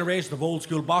last generation of old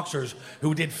school boxers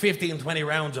who did 50 and 20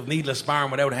 rounds of needless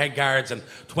sparring without head guards and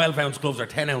 12-ounce gloves or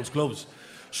 10-ounce gloves.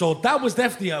 So that was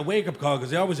definitely a wake-up call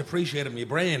because I always appreciated my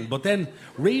brain. But then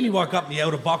really what got me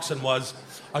out of boxing was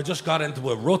I just got into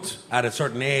a rut at a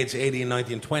certain age, 18,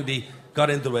 19, 20, got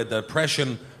into a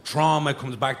depression, trauma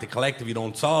comes back to collect if you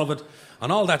don't solve it, and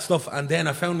all that stuff. And then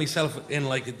I found myself in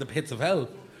like the pits of hell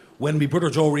when my brother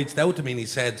Joe reached out to me and he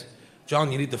said,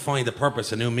 John, you need to find a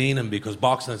purpose, a new meaning, because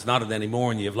boxing is not it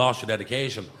anymore and you've lost your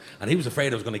dedication. And he was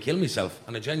afraid I was going to kill myself,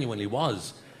 and I genuinely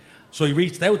was. So he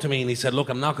reached out to me and he said, look,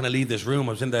 I'm not going to leave this room.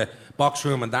 I was in the box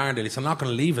room in Darndale. He said, I'm not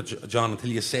going to leave it, John, until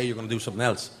you say you're going to do something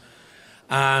else.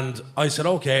 And I said,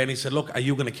 okay. And he said, look, are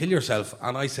you going to kill yourself?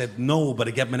 And I said, no, but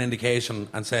he gave me an indication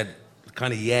and said,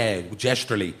 kind of, yeah,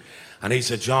 gesturally. And he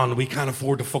said, John, we can't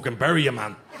afford to fucking bury you,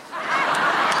 man.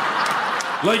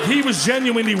 Like, he was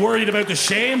genuinely worried about the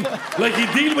shame. Like,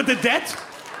 he'd deal with the debt,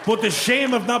 but the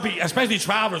shame of not being, especially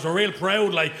travellers, are real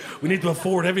proud, like, we need to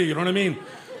afford everything, you know what I mean?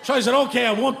 So I said, okay,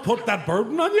 I won't put that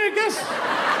burden on you, I guess.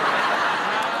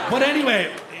 But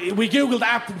anyway, we Googled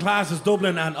acting classes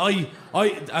Dublin, and I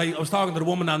was talking to the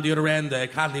woman on the other end,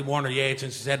 Kathleen Warner-Yates,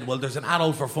 and she said, well, there's an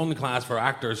adult for fun class for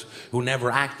actors who never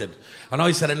acted. And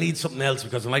I said, I need something else,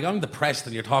 because I'm depressed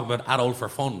and you're talking about adult for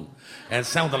fun. And it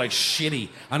sounded like shitty.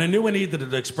 And I knew I needed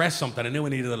to express something. I knew I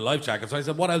needed a life jacket. So I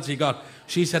said, what else you got?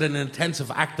 She said, an intensive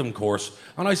acting course.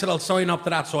 And I said, I'll sign up to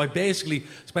that. So I basically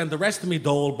spent the rest of my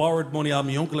dole, borrowed money on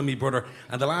my uncle and my brother,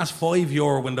 and the last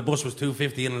 €5 when the bus was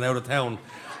 $2.50 in and out of town,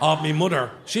 of my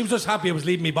mother. She was just happy I was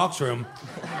leaving my box room.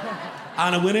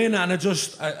 And I went in and I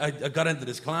got into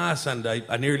this class, and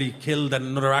I nearly killed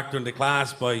another actor in the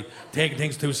class by taking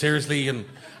things too seriously. And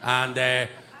then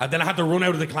I had to run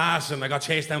out of the class, and I got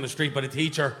chased down the street by the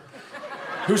teacher,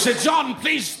 who said, John,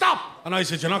 please stop. And I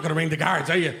said, you're not going to ring the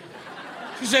guards, are you?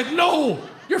 She said, no,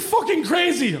 you're fucking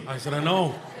crazy. I said, I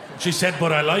know. She said,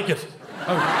 but I like it.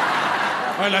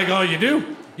 I like, oh, you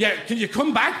do? Yeah, can you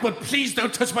come back, but please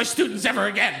don't touch my students ever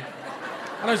again.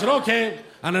 And I said, okay.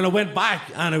 And then I went back,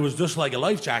 and it was just like a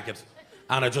life jacket.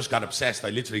 And I just got obsessed.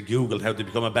 I literally Googled how to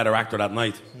become a better actor that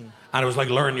night. And it was like,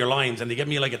 learn your lines. And they give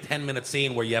me like a 10-minute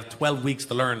scene where you have 12 weeks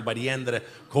to learn by the end of the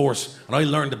course. And I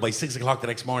learned it by 6 o'clock the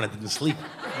next morning. I didn't sleep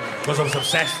because I was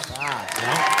obsessed. You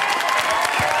know?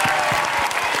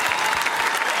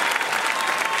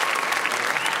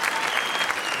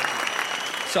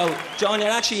 So, John, you're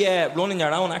actually running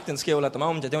your own acting school at the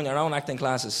moment. You're doing your own acting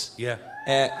classes. Yeah.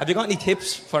 Have you got any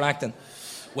tips for acting?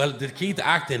 Well, the key to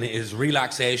acting is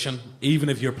relaxation. Even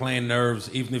if you're playing nerves,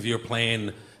 even if you're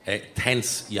playing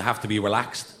tense, you have to be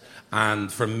relaxed. And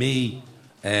for me,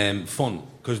 fun.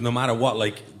 Because no matter what,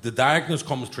 like, the darkness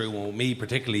comes through, and with me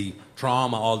particularly,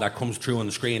 trauma, all that comes through on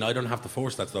the screen. I don't have to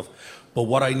force that stuff. But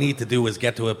what I need to do is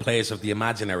get to a place of the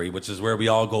imaginary, which is where we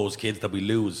all go as kids that we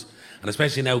lose. And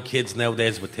especially now, kids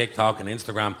nowadays with TikTok and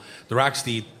Instagram, they're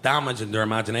actually damaging their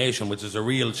imagination, which is a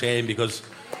real shame, because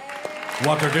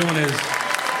what they're doing is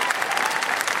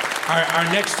our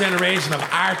next generation of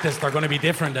artists are going to be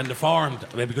different and deformed,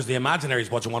 because the imaginary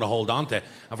is what you want to hold on to. And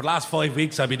for the last 5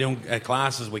 weeks, I've been doing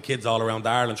classes with kids all around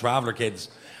Ireland, traveller kids,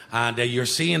 and you're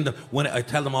seeing when I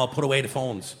tell them all, put away the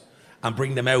phones and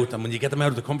bring them out. And when you get them out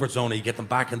of the comfort zone and you get them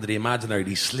back into the imaginary,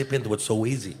 they slip into it so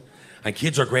easy. And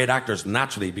kids are great actors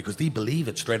naturally because they believe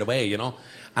it straight away, you know.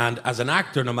 And as an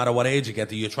actor, no matter what age you get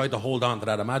to, you try to hold on to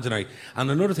that imaginary. And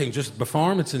another thing, just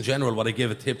performance in general, what I give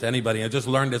a tip to anybody, I just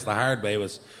learned this the hard way,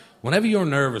 was whenever you're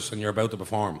nervous and you're about to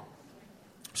perform,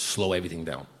 slow everything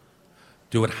down.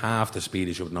 Do it half the speed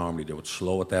as you would normally do it.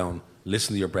 Slow it down.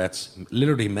 Listen to your breaths.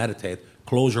 Literally meditate.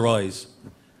 Close your eyes.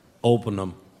 Open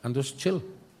them. And just chill.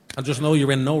 And just know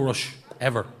you're in no rush,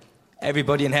 ever.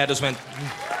 Everybody in here just went...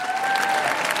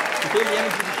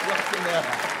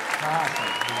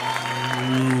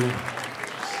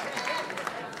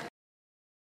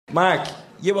 Marc,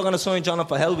 you were going to sign John up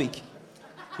for Hell Week.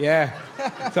 Yeah.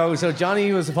 So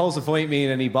Johnny was supposed to fight me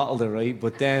and then he bottled it, right?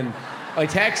 But then I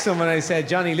texted him and I said,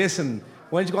 Johnny, listen,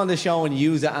 why don't you go on the show and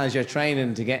use it as your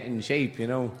training to get in shape, you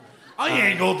know? I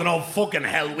ain't going to no fucking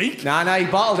Hell Week. Nah, he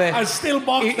bottled it. I still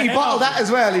bottled He bottled that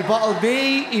as well. He bottled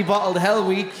me, he bottled Hell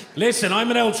Week. Listen, I'm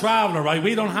an old traveller, right?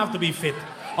 We don't have to be fit.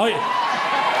 You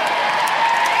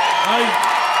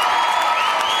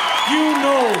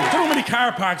know how many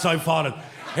car parks I've followed.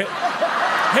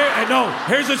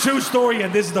 Here's a true story,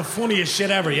 and this is the funniest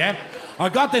shit ever, yeah? I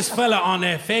got this fella on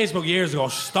Facebook years ago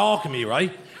stalking me,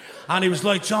 right? And he was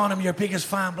like, John, I'm your biggest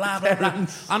fan, blah, blah, blah.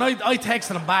 And I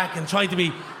texted him back and tried to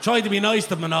be nice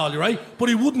to him and all, right? But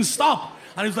he wouldn't stop.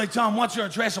 And he was like, John, what's your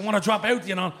address? I want to drop out,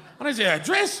 you know. And I said,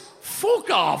 address? Fuck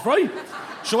off, right?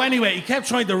 So anyway, he kept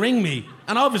trying to ring me.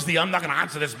 And obviously, I'm not going to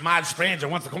answer this mad stranger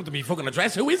who wants to come to me fucking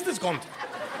address. Who is this cunt?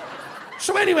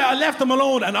 So anyway, I left him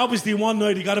alone. And obviously, one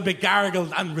night, he got a bit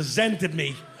gargled and resented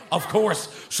me, of course.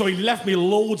 So he left me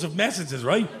loads of messages,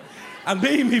 right? And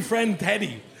me and my friend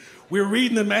Teddy, we were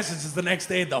reading the messages the next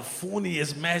day, the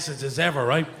funniest messages ever,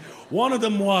 right? One of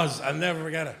them was, I'll never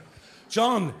forget it,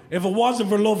 John, if it wasn't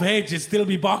for love-hate, you'd still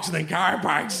be boxing in car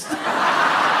parks.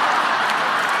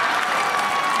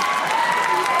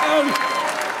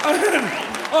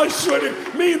 I swear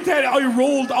to me and Teddy, I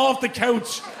rolled off the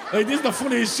couch. Like, this is the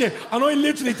funniest shit. And I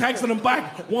literally texted him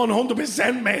back,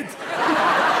 100%, mate.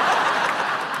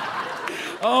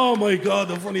 Oh my God,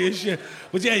 the funniest shit.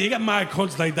 But yeah, you get mad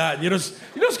cunts like that, and you just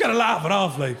gotta laugh it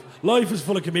off. Like, life is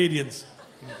full of comedians.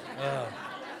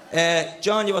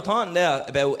 John, you were talking there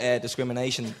about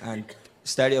discrimination and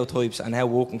stereotypes and how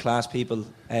working class people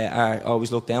are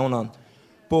always looked down on.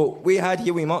 But we had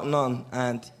Huey Mutton on,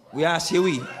 and we asked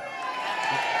Huey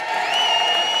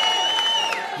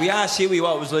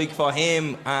what it was like for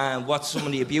him and what some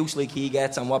of the abuse like he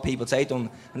gets and what people say to him.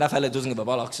 And that fella doesn't give a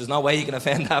bollocks. There's no way you can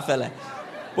offend that fella.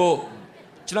 But,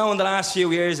 do you know, in the last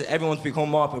few years, everyone's become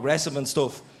more progressive and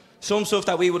stuff. Some stuff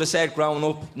that we would have said growing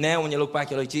up, now when you look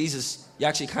back, you're like, Jesus, you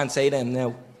actually can't say them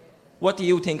now. What do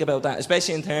you think about that,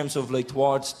 especially in terms of, like,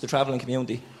 towards the travelling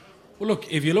community? Well,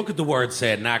 look, if you look at the word,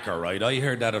 say, knacker, right? I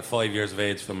heard that at 5 years of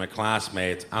age from my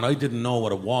classmate, and I didn't know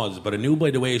what it was, but I knew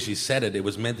by the way she said it, it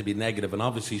was meant to be negative, and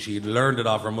obviously she had learned it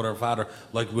off her mother and father,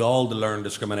 like we all learn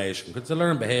discrimination. Because it's a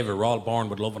learned behaviour. We're all born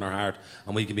with love in our heart,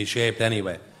 and we can be shaped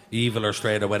anyway, evil or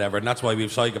straight or whatever, and that's why we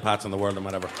have psychopaths in the world and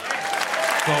whatever.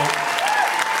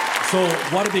 So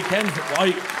what it became,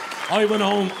 I went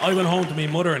home to my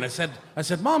mother and I said,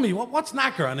 Mommy, what's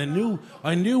knacker? And I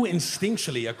knew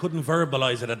instinctually, I couldn't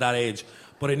verbalise it at that age,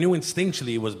 but I knew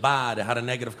instinctually it was bad. It had a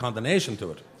negative connotation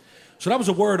to it. So that was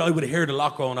a word I would have heard a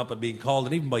lot growing up and being called,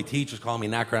 and even by teachers calling me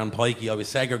knacker and pikey. I was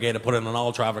segregated, put in an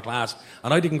all-travel class,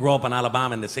 and I didn't grow up in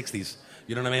Alabama in the 60s.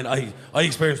 You know what I mean? I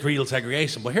experienced real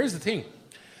segregation. But here's the thing.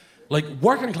 Like,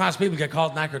 working class people get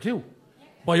called knacker too.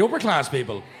 By upper class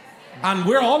people. And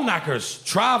we're all knackers.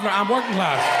 Traveller and working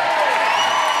class.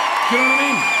 Do you know what I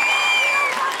mean?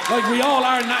 Like, we all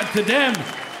are to them,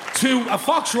 to a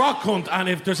Fox Rock cunt, and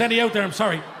if there's any out there, I'm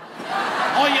sorry.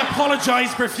 I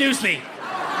apologise profusely.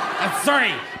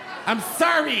 I'm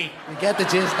sorry. You get the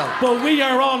gist though. But we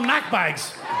are all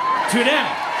knackbags to them.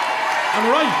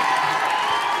 I'm right.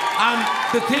 And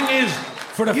the thing is,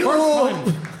 for the first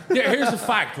time, here's the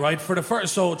fact, right?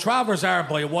 So travellers are,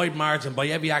 by a wide margin, by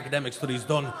every academic studies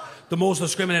done, the most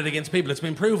discriminated against people. It's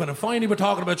been proven. And finally, we're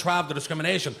talking about traveller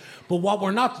discrimination. But what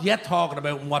we're not yet talking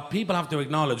about, and what people have to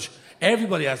acknowledge,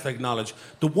 everybody has to acknowledge,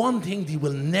 the one thing they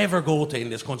will never go to in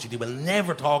this country, they will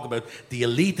never talk about, the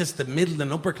elitists, the middle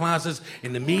and upper classes,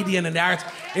 in the media and in the arts,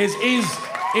 is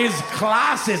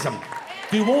classism.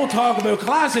 They won't talk about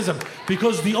classism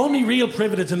because the only real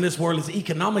privilege in this world is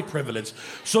economic privilege.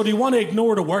 So they want to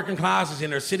ignore the working classes,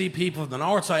 inner city people, the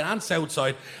north side and south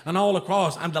side and all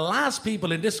across. And the last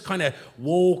people in this kind of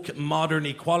woke, modern,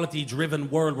 equality-driven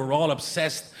world, we're all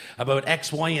obsessed about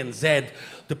X, Y, and Z.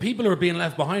 The people who are being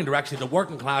left behind are actually the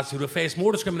working class who have faced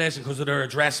more discrimination because of their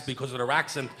address, because of their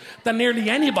accent, than nearly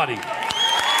anybody.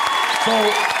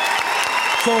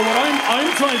 So what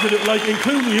I'm trying to do, like,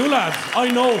 including you lads, I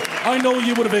know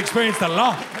you would have experienced a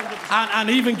lot.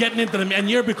 And even getting into them, and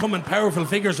you're becoming powerful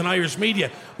figures in Irish media.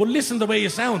 But listen to the way you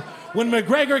sound. When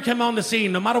McGregor came on the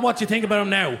scene, no matter what you think about him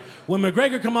now, when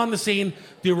McGregor came on the scene,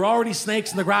 there were already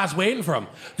snakes in the grass waiting for him.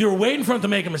 They were waiting for him to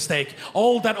make a mistake.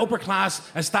 All that upper class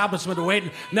establishment were waiting.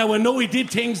 Now, I know he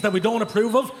did things that we don't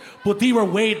approve of, but they were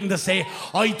waiting to say,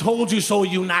 I told you so,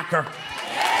 you knacker.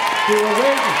 They were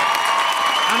waiting.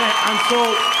 And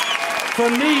so, for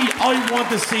me, I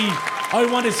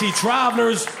want to see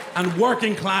travellers and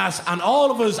working class and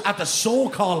all of us at the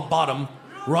so-called bottom,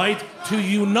 right, to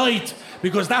unite,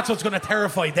 because that's what's going to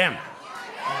terrify them.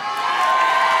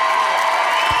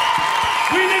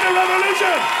 We need a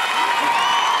revolution!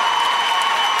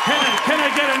 Can I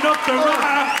get enough to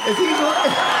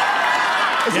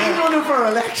Is he running for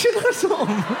election or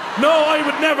something? No, I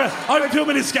would never. I have too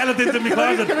many skeletons in my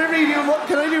closet. Can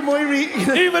I do my read?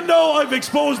 Even though I've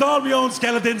exposed all my own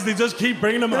skeletons, they just keep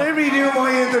bringing them up. Can I redo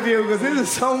my interview? Because this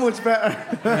is so much better.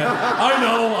 Yeah. I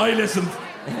know, I listened.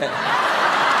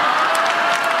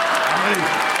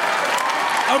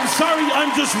 I'm sorry,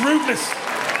 I'm just ruthless.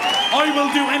 I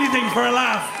will do anything for a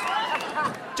laugh.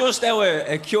 Just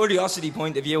a curiosity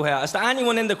point of view here. Is there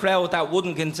anyone in the crowd that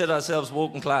wouldn't consider themselves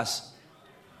working class?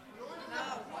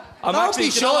 I'm actually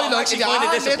kind of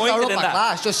disappointed in that.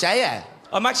 Class, just say it.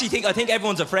 I think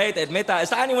everyone's afraid to admit that.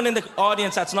 Is there anyone in the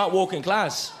audience that's not working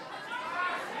class?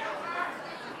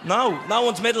 No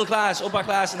one's middle class, upper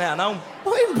class in there, no.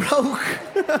 I'm broke.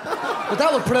 But that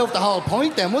would prove the whole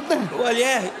point then, wouldn't it? Well,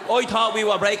 yeah, I thought we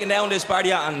were breaking down this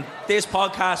barrier and this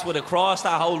podcast would have crossed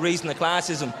that whole reason of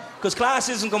classism. Because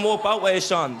classism can work both ways,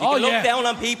 Sean. You can look down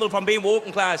on people from being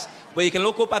working class, but you can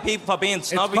look up at people for being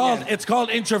snobby. It's called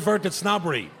introverted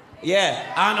snobbery. Yeah.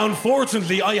 And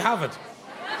unfortunately, I have it.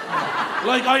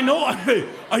 Like, I know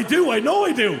I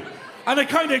do. And I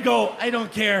kind of go, I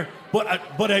don't care, but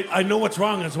I know what's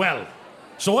wrong as well.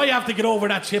 So I have to get over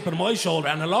that chip on my shoulder.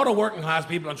 And a lot of working class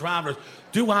people and travellers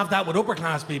do have that with upper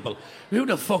class people. Who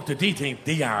the fuck do they think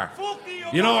they are?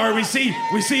 You know, or we see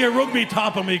a rugby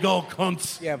top and we go,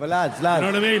 cunts. Yeah, but lads. You know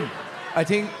what I mean? I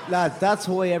think, lads, that's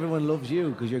why everyone loves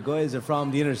you, because your guys are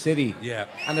from the inner city. Yeah.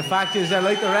 And the fact is, they're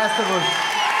like the rest of us.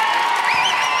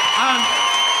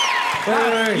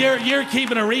 And you're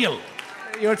keeping it real.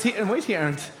 And my tea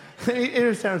aren't.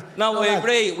 No, we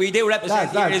agree. We do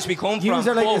represent the areas we come from. You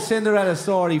are like the Cinderella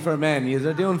story for men. You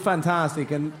are doing fantastic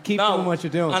and keep doing what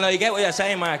you're doing. And I get what you're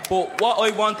saying, Mark, but what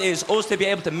I want is us to be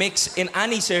able to mix in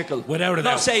any circle. Without a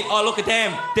doubt. Not say, oh, look at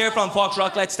them, they're from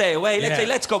Foxrock, let's stay away. Let's say,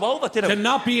 let's go over to them. To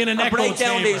not be in an echo chamber. And break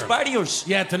down these barriers.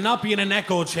 Yeah, to not be in an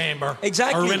echo chamber.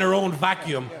 Exactly. Or in our own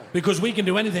vacuum. Because we can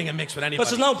do anything and mix with anybody. But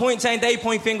there's no point saying they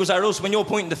point fingers at us when you're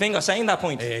pointing the finger saying that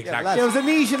point. Exactly. There was a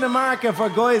niche in the market for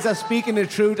guys that speaking the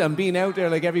truth and being out there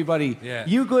like everybody. Yeah.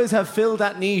 You guys have filled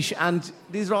that niche, and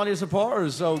these are all your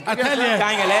supporters. So I tell you,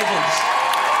 gang of legends.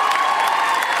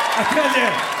 I tell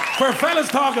you, for fellas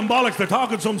talking bollocks, they're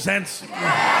talking some sense.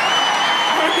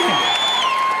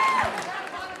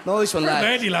 Nice one, lad.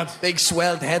 Ready, lads. Big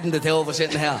swelled head in the two of us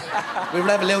sitting here. We've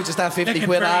never allowed just that 50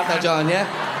 quid after, John, yeah?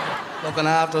 Looking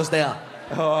after us there.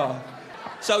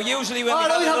 So usually when we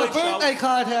have a live birthday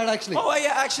card here, actually. Oh,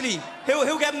 yeah, actually.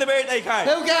 Who gave him the birthday card?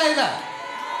 Who gave it?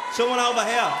 Someone over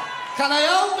here. Can I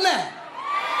open it?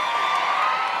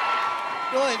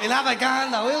 Right, we'll have a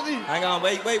gander, will we? Hang on,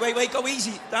 wait, go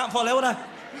easy. Don't fall out of that.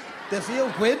 The few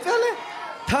quid, fella?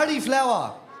 30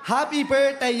 flower. Happy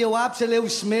birthday, you absolute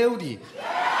smoothie.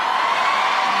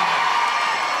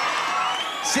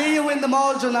 See you in the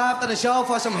Maldron after the show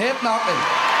for some hip knocking.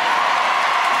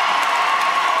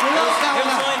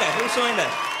 Who signed it?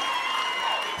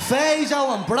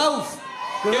 Fazo and Broth.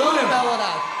 Good luck with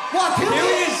that. What? Who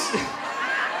is?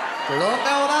 Good luck with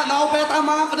that. No better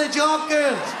man for the job,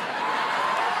 girls.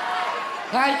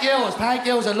 Thank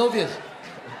yous. I love you.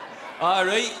 All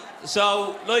right.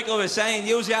 So, like I was saying,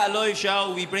 usually at a live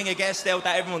show, we bring a guest out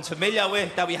that everyone's familiar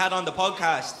with, that we had on the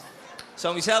podcast.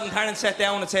 So myself and Karen sat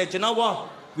down and said, you know what?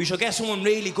 We should get someone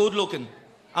really good looking.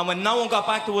 And when no one got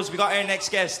back to us, we got our next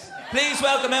guest. Please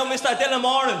welcome out Mr. Ciaran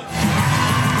Moran.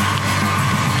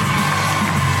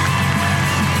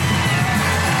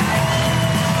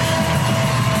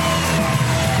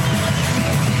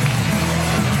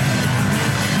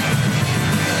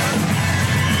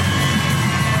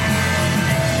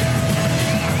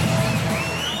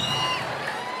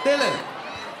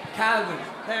 Calvin,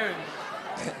 Terence.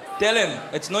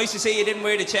 Dylan, it's nice to see you didn't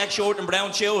wear the check shirt and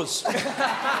brown shoes.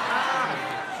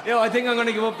 Yo, I think I'm going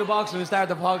to give up the box and start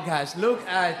the podcast. Look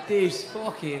at this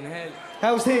fucking hell.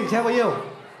 How's things? How are you?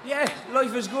 Yeah,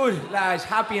 life is good, lads.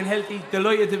 Happy and healthy.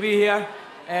 Delighted to be here.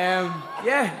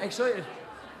 Yeah, excited.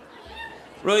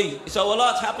 Right, so a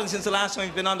lot's happened since the last time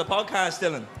you've been on the podcast,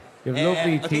 Dylan. You've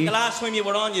lovely I think the last time you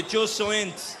were on, you just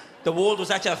signed The World Was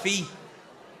At Your Feet.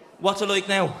 What's it like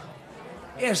now?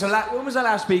 Yeah, so when was I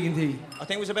last speaking to you? I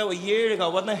think it was about a year ago,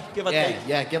 wasn't it? Give or take.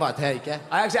 Yeah, give or take, yeah.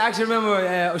 I actually remember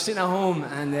I was sitting at home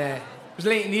and it was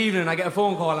late in the evening. I get a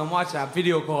phone call on WhatsApp,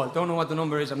 video call. Don't know what the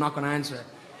number is. I'm not going to answer it.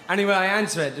 Anyway, I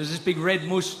answer it. There's this big red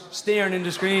mush staring in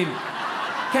the screen.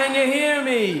 Can you hear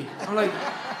me? I'm like,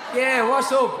 yeah,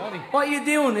 what's up? What are you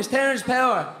doing? It's Terence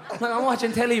Power. I'm like, I'm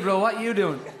watching telly, bro. What are you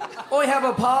doing? Oh, I have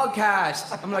a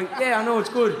podcast. I'm like, yeah, I know, it's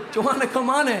good. Do you want to come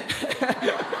on it?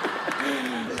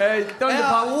 It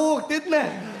worked, didn't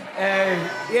it?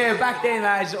 Yeah, back then,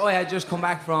 lads, I had just come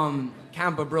back from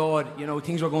camp abroad. You know,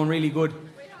 things were going really good.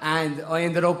 And I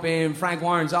ended up in Frank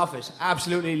Warren's office.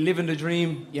 Absolutely living the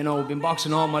dream. You know, been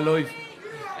boxing all my life.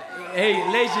 Hey,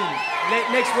 legend.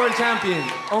 Next world champion.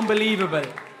 Unbelievable.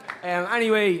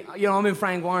 Anyway, you know, I'm in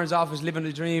Frank Warren's office, living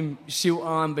the dream. Suit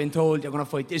on, been told you're going to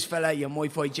fight this fella, you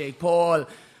might fight Jake Paul.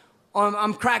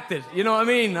 I'm cracked it, you know what I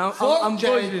mean? I'm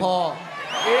Jake Paul.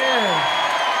 Yeah.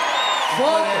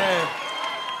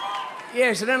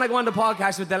 Yeah, so then I go on the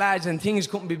podcast with the lads and things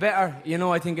couldn't be better. You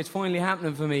know, I think it's finally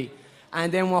happening for me.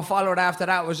 And then what followed after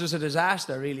that was just a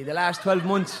disaster, really. The last 12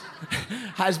 months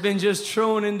has been just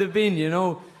thrown in the bin, you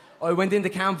know. I went into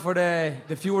camp for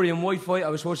the Fury and White fight. I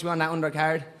was supposed to be on that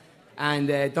undercard. And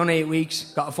done 8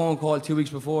 weeks, got a phone call 2 weeks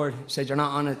before, said you're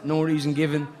not on it, no reason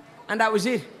given. And that was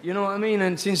it, you know what I mean?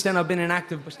 And since then I've been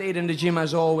inactive, but stayed in the gym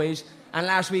as always. And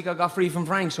last week I got free from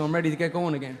Frank, so I'm ready to get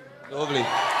going again. Lovely.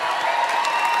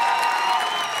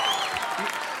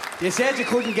 You said you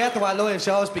couldn't get to our live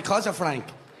shows because of Frank.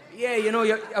 Yeah, you know,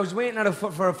 I was waiting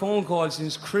for a phone call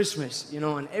since Christmas, you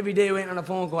know, and every day waiting on a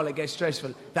phone call, it gets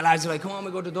stressful. The lads are like, come on,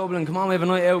 we go to Dublin, come on, we have a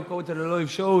night out, go to the live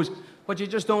shows. But you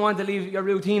just don't want to leave your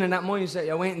routine and that mindset.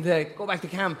 You're waiting to go back to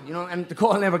camp, you know, and the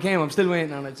call never came. I'm still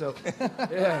waiting on it, so,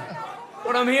 yeah.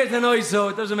 But I'm here tonight, so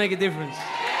it doesn't make a difference.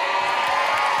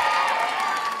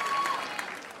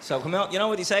 So come out, you know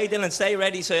what you say, Dylan, stay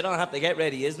ready so you don't have to get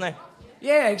ready, isn't it?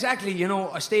 Yeah, exactly. You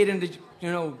know, I stayed in the...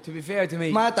 You know, to be fair to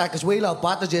me... Mad that, because Wheeler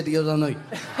battered you the other night.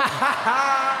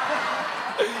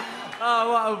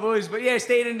 Oh, what a buzz. But yeah,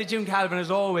 stayed in the gym, Calvin, as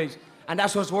always. And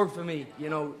that's what's worked for me. You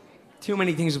know, too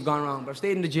many things have gone wrong. But I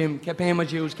stayed in the gym, kept paying my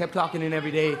dues, kept clocking in every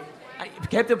day. I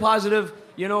kept it positive,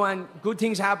 you know, and good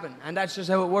things happen. And that's just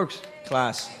how it works.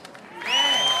 Class.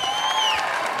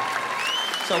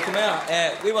 So come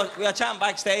here, we were chatting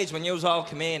backstage when you was all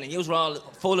come in and you were all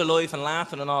full of life and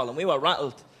laughing and all, and we were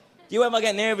rattled. Do you ever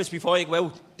get nervous before you go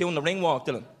out doing the ring walk,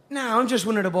 Dylan? Nah, I'm just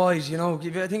one of the boys, you know.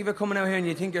 I think if you're coming out here and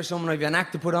you think you're someone, or you've an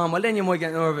act to put on, well, then you might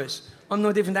get nervous. I'm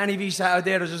no different than any V sat out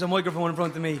there. There's just a microphone in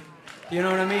front of me. You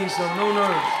know what I mean? So no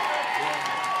nerves.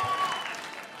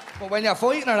 But when you're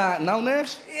fighting or that, no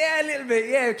nerves? Yeah, a little bit.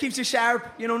 Yeah, it keeps you sharp.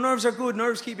 You know, nerves are good.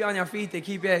 Nerves keep you on your feet. They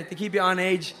keep you on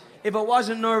edge. If I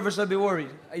wasn't nervous, I'd be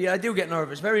worried. Yeah, I do get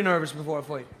nervous. Very nervous before a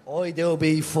fight. I do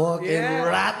be fucking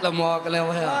rattling walking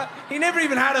out here. He never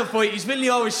even had a fight. He's filling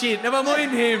all his shit. Never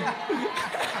mind him.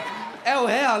 Out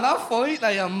here, not fight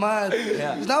like I'm mad.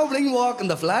 Yeah. There's no ring walking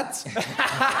the flats.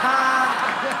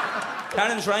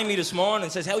 Karen's rang me this morning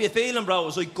and says, "How you feeling, bro?" I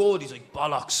was like, "Good." He's like,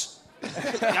 "Bollocks." You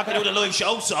have to do the live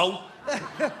show, so.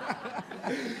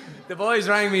 The boys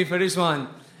rang me for this one.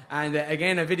 And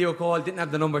again, a video call, didn't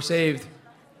have the number saved.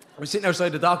 We're sitting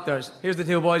outside the doctor's. Here's the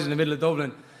two boys in the middle of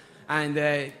Dublin. And, do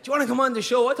you want to come on the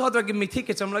show? I thought they were giving me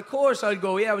tickets. I'm like, of course I'll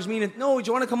go. Yeah, I was meaning, no, do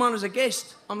you want to come on as a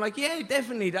guest? I'm like, yeah,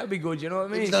 definitely, that'd be good, you know what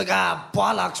I mean? He's like,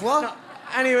 bollocks, what? No.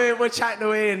 Anyway, we're chatting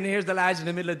away, and here's the lads in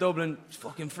the middle of Dublin,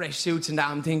 fucking fresh suits and that.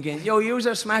 I'm thinking, yo, yous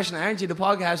are smashing it, aren't you? The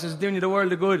podcast is doing you the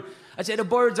world of good. I say, the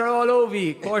birds are all over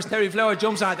you. Of course, Terry Flower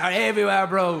jumps on it. They're everywhere,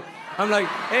 bro. I'm like,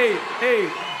 hey.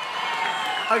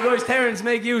 I go, Terrence,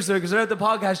 make use of it, because without the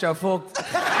podcast, you're fucked.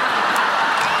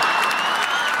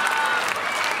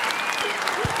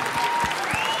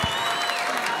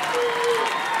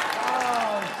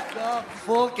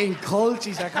 Fucking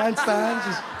cultures, I can't stand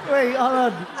this. Wait, hold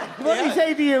on. What did he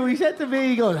say to you? He said to me,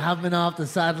 he goes, "Have been off the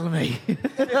saddle, mate."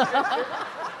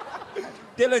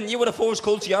 Dylan, you were the first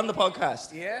culture on the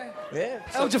podcast. Yeah? Yeah.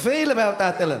 How'd you feel about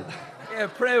that, Dylan? Yeah,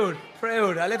 proud.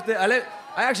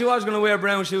 I actually was going to wear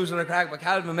brown shoes with a crack, but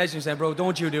Calvin messaged me and said, "Bro,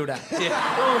 don't you do that."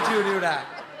 Yeah. Don't you do that.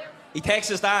 He texts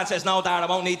his dad and says, "No, Dad, I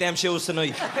won't need them shoes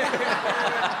tonight."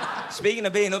 Speaking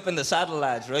of being up in the saddle,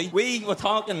 lads, right? We were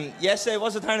talking yesterday,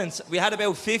 was it, Terence? We had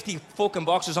about 50 fucking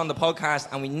boxers on the podcast,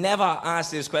 and we never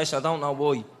asked this question. I don't know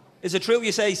why. Is it true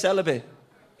you say celibate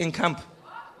in camp?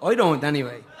 I don't,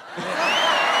 anyway.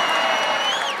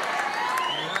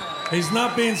 He's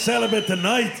not being celibate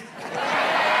tonight.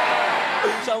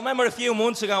 So I remember a few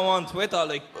months ago on Twitter,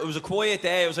 like, it was a quiet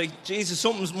day. I was like, Jesus,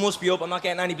 something must be up. I'm not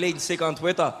getting any bleeding sick on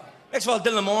Twitter. Next of all,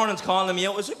 Dylan Moran's calling me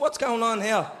out. I was like, what's going on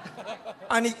here?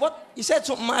 And he said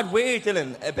something mad weird,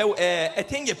 Dylan, about a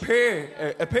thing you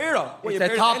pair, a pairer. It's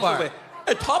a topper.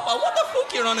 A topper? What the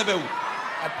fuck you on about?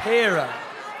 A pairer.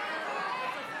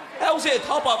 How's it a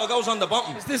topper if it goes on the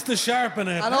bottom? Is this the sharpen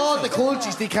it? And all the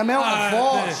cultures, they come out in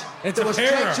force. It's There a was pair.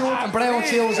 check junk and brown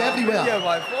seals everywhere. Yeah,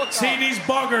 boy, fuck See off. these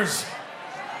buggers.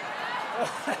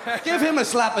 Give him a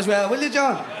slap as well, will you,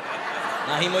 John?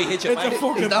 Nah, he might hit you It's a back.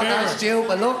 fucking He's not that pair.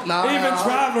 stupid, look, no. Even no.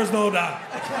 travellers know that.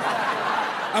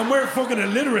 And we're fucking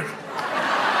illiterate.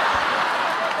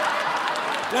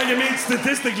 Like, you mean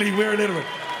statistically, we're illiterate.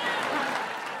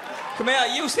 Come here,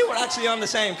 you two were actually on the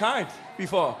same card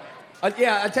before.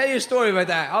 I'll tell you a story about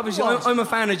that. Obviously, I'm a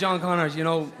fan of John Connors, you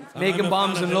know, making I'm a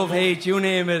bombs fan and of love, him. hate, you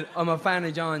name it. I'm a fan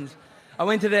of John's. I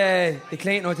went to the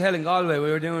Clayton Hotel in Galway. We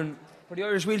were doing, for the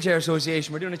Irish Wheelchair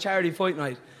Association, we're doing a charity fight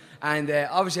night. And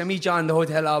obviously I meet John in the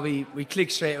hotel lobby, we click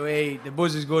straight away, the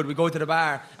buzz is good, we go to the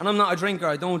bar. And I'm not a drinker,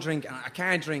 I don't drink, and I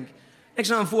can't drink. Next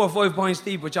time I'm 4 or 5 points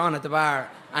deep with John at the bar,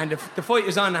 and the fight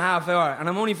is on in a half hour, and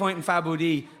I'm only fighting Fabu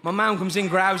D. My mum comes in,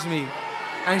 grabs me,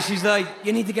 and she's like,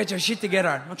 "You need to get your shit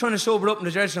together." I'm trying to sober up in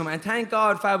the dressing room, and thank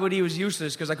God Fabu D was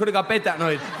useless, because I could have got bet that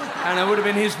night, and it would have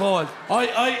been his fault.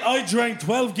 I drank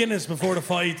 12 Guinness before the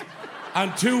fight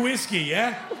and 2 whiskey,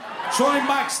 yeah? Trying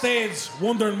backstage,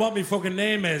 wondering what my fucking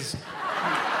name is.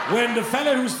 When the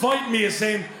fella who's fighting me is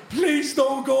saying, "Please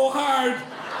don't go hard."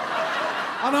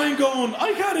 And I'm going,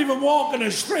 I can't even walk in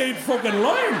a straight fucking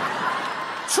line.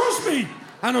 Trust me.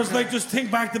 And I was like, just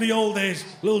think back to the old days,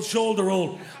 little shoulder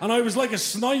roll. And I was like a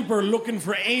sniper looking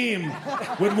for aim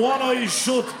with one eye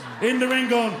shut in the ring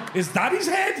going, "Is that his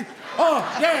head? Oh,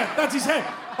 yeah, that's his head.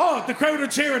 Oh, the crowd are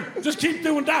cheering. Just keep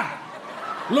doing that."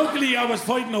 Luckily, I was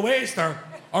fighting a waster,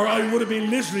 or I would have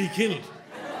been literally killed.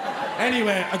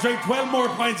 Anyway, I drank 12 more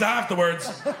pints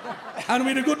afterwards, and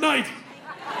we had a good night.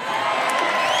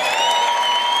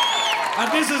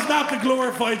 And this is not the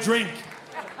glorified drink,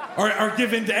 or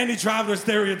give in to any traveller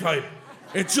stereotype.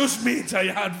 It just means I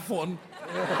had fun.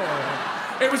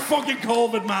 It was fucking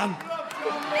COVID, man.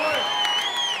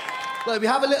 Right, we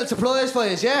have a little surprise for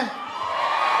you, yeah?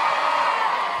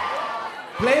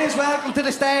 Please welcome to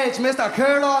the stage, Mr.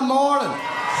 Ciaran Moran.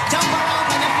 Jump around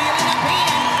when you're feeling the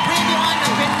pain. Bring you on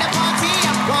up in the party.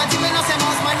 Want you in us and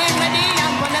most my name ready.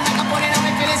 And when the knock up on it, I'm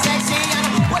feeling sexy.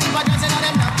 And what if I doesn't know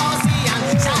them not bossy.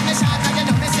 And shout the shot and you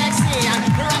know me sexy. And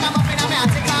the rag I'm up in a me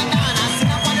and take on down. And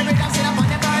sit up on the rhythm, sit up on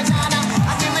the virgin.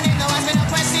 And me my name no ask me no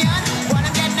question. When I'm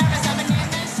getting nervous, I'm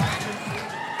name is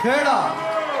Ciaran,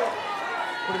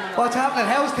 what's happening?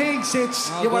 How's things since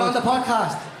you were on the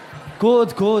podcast? Good.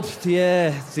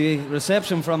 The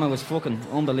reception from it was fucking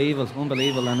unbelievable.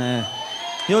 And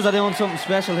you are doing something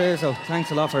special here, so thanks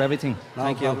a lot for everything. No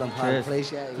Thank problem, you. pal.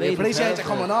 Cheers. We appreciate you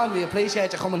coming on. We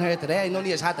appreciate you coming here today. None of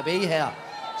you had to be here.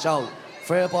 So,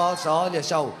 fair balls to all you.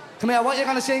 So, come here, what are you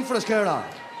going to sing for us, Ciaran?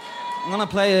 I'm going to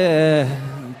play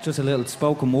just a little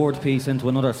spoken word piece into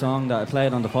another song that I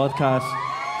played on the podcast.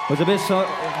 It was a bit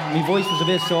my voice was a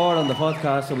bit sore on the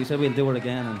podcast, so we said we'll do it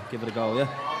again and give it a go, yeah?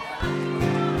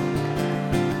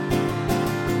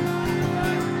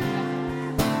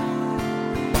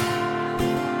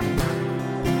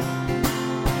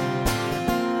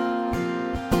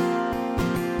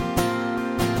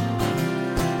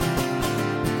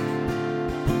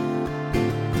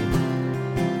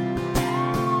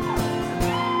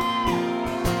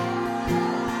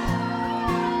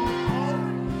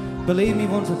 Believe me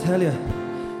once I tell you,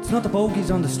 it's not the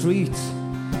bogies on the streets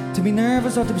to be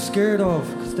nervous or to be scared of,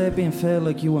 because they're being fair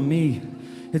like you and me.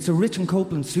 It's the rich in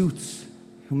Copeland suits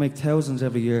who make thousands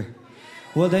every year.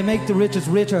 Well, they make the richest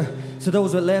richer, so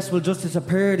those with less will just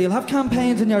disappear. They'll have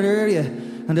campaigns in your area,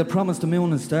 and they'll promise the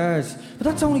moon and stars. But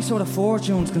that's only so the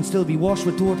fortunes can still be washed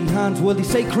with dirty hands. Well, they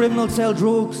say criminals sell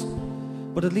drugs,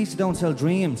 but at least they don't sell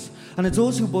dreams. And it's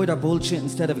us who buy their bullshit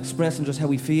instead of expressing just how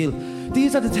we feel.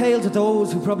 These are the tales of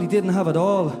those who probably didn't have it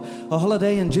all. A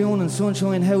holiday in June and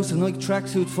sunshine house and Nike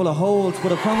tracksuits full of holes,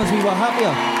 but I promise we were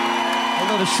happier.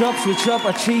 Although the shops we shop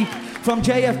are cheap. From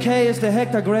JFK to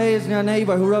Hector Gray's and your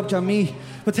neighbour who robbed your meat.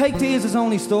 But take these as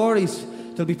only stories.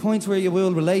 There'll be points where you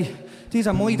will relate. These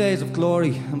are my days of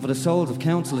glory and for the souls of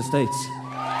council estates.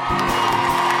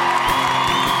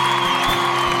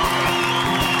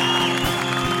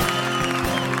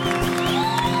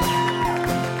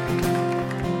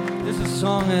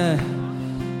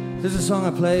 This is a song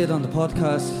I played on the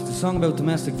podcast. It's a song about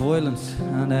domestic violence,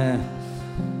 and I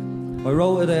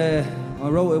wrote it.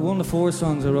 One of the 4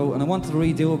 songs I wrote, and I wanted to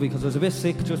redo it because I was a bit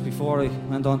sick just before I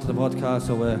went on to the podcast.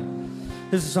 So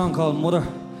this is a song called Mother,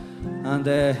 and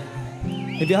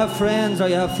if you have friends or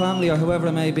you have family or whoever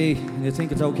it may be, and you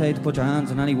think it's okay to put your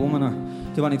hands on any woman or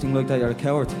do anything like that, you're a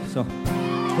coward. So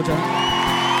put your hands.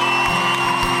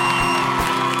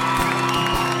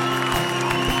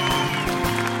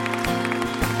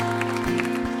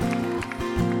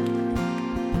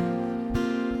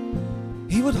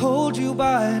 He would hold you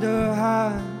by the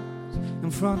hands in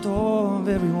front of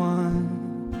everyone.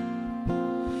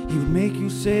 He would make you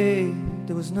say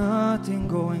there was nothing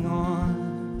going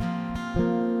on.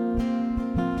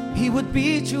 He would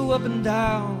beat you up and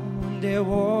down when there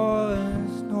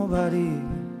was nobody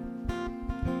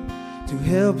to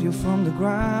help you from the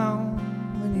ground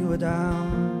when you were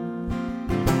down.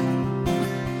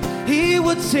 He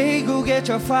would say, go get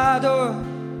your father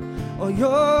or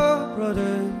your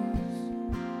brothers.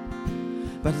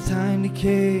 By the time he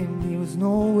came, he was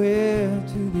nowhere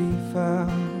to be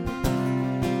found.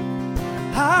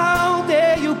 How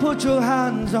dare you put your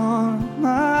hands on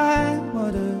my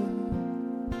mother?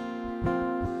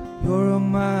 You're a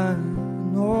man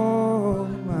in no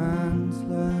man's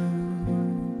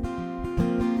land.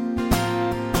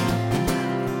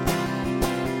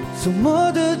 So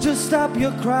mother, just stop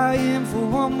your crying for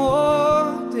one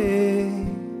more day.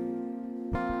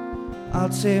 I'll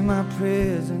say my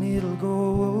prayers and it'll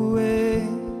go away.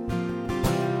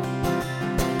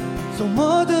 So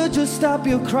mother, just stop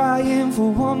your crying for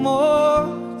one more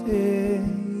day.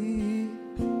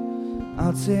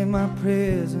 I'll say my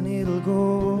prayers and it'll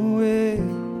go away.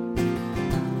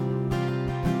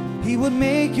 He would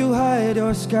make you hide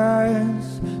your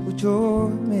scars with your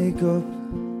makeup.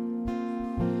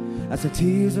 As the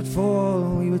tears would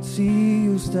fall, we would see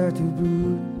you start to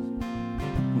bruise.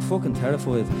 I'm fucking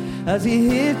terrified. As he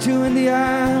hit you in the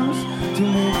arms to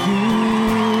make you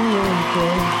wake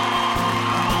up.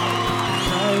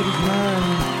 Inside his mind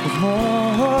was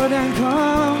more than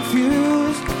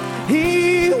confused.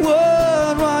 He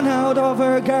would run out of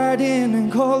her garden and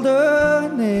call the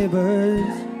neighbors.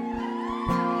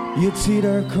 You'd see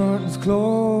their curtains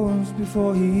close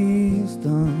before he's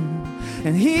done.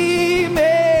 And he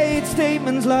made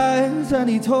statements lies, and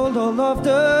he told all of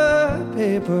the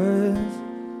papers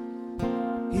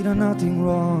he done nothing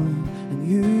wrong, and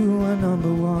you were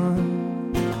number one.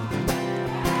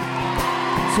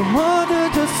 So mother,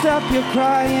 just stop your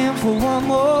crying for one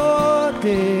more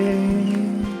day.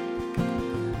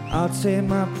 I'll say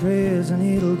my prayers and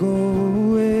it'll go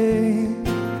away.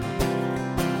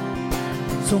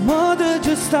 So mother,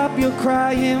 just stop your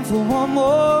crying for one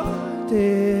more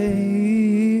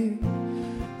day.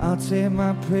 I'll say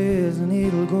my prayers and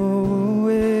it'll go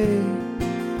away.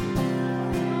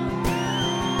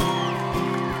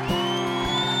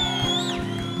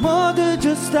 Mother,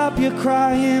 just stop your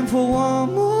crying for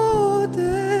one more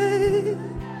day.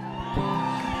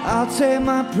 I'll say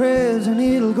my prayers and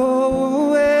it'll go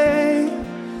away.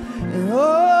 And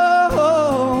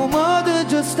oh, mother,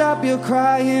 just stop your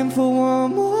crying for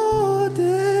one more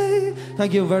day.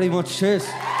 Thank you very much. Cheers.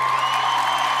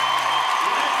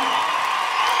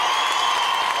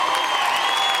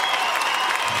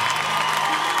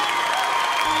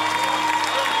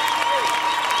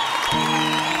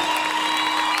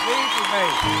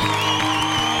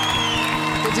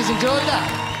 Did you enjoy that?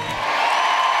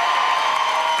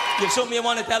 You have something you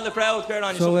want to tell the crowd,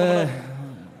 Ciaran? So,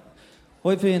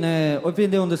 I've been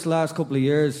doing this the last couple of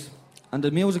years, and the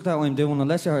music that I'm doing,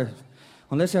 unless you're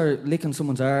licking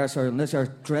someone's arse or unless you're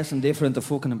dressing different to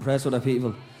fucking impress other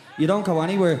people, you don't go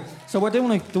anywhere. So we're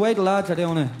doing it the way the lads are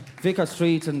doing it, Vicar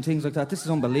St and things like that. This is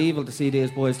unbelievable to see these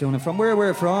boys doing it. From where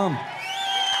we're from,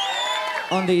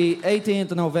 on the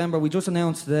 18th of November, we just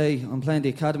announced today, I'm playing the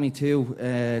Academy 2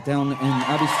 down in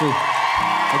Abbey Street.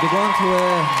 I'll be going to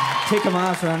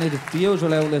Ticketmaster and the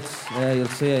usual outlets. You'll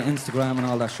see Instagram and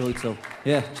all that shit. So,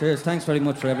 yeah, cheers. Thanks very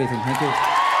much for everything. Thank you.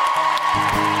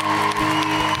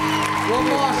 One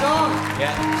more song.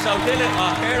 Yeah. So Ciaran,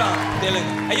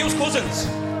 are you cousins?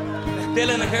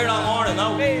 Dylan and Ciaran Moran,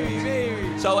 no?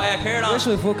 Baby. So Ciaran, I wish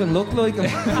I fucking looked like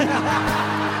him.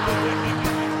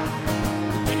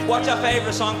 what's your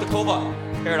favourite song to cover,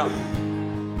 Ciaran?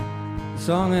 The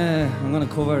song I'm going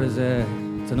to cover is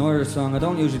it's an Irish song. I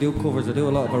don't usually do covers, I do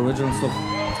a lot of original stuff.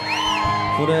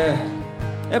 But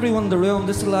everyone in the room,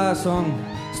 this is the last song.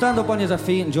 Stand up on your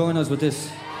feet and join us with this,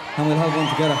 and we'll have one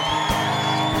together.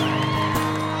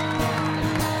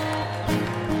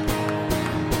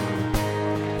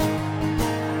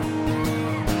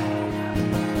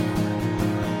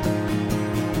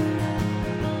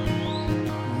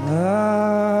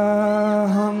 A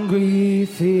hungry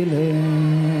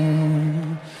feeling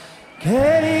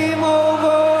came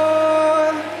over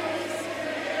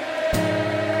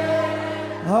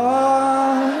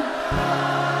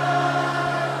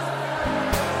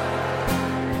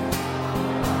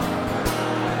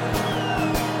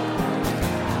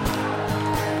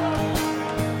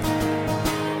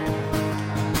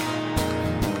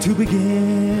to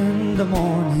begin the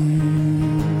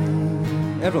morning.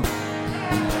 Everyone.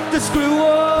 The screw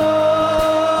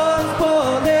was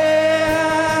pulling.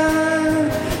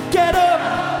 Get up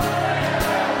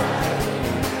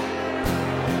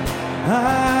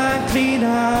and clean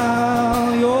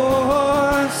out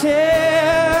yourself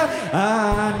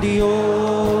and the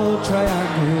old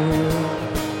triangle.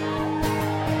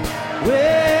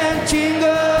 When jingle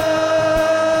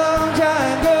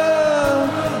jangle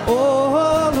all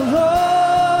along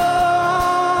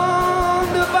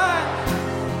the back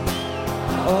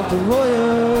of the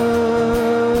Royal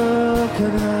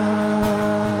Canal.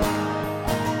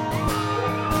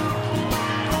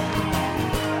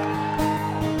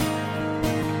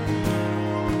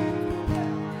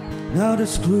 Now the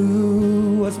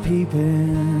screw was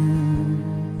peeping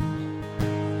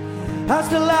as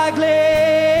the lag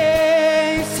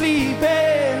lay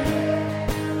sleeping.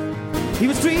 He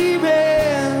was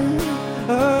dreaming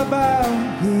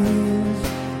about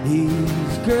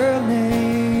his girl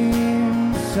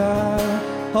named Sarah.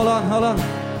 Hold on.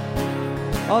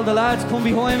 All the lads, come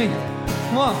behind me.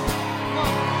 Come on.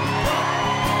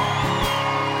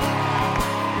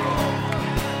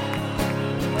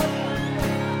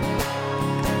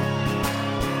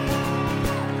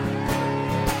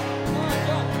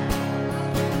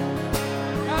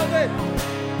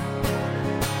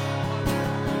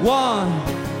 One,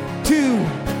 2,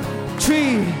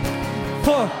 3,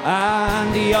 4,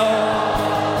 and the old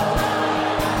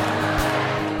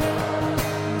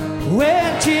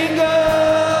when jingle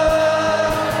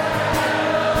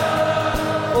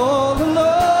all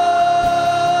alone.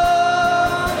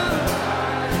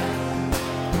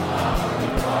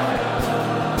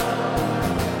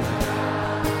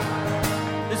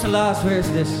 This is the last verse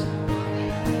of this.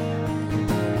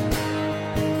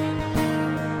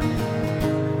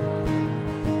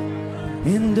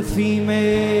 in the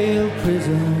female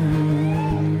prison.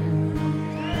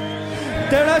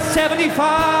 There are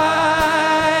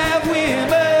 75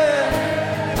 women,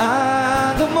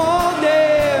 and among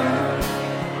them,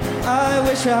 I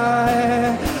wish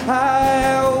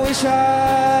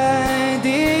I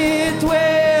did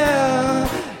well.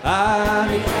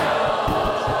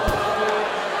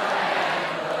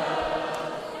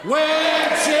 When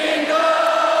jingle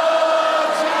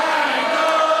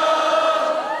jangle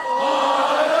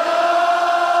all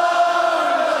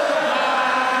along the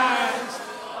banks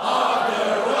of the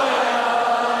Royal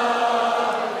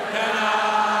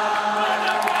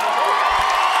Canal.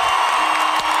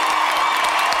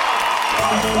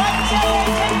 Watch your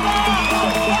little more,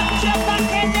 put your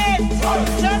back in it,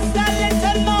 just a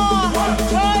little more,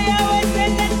 throw your weight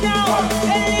in it now,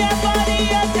 fill your body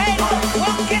your tape,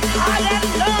 walk it hard and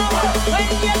long, when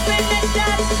you finish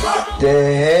that, The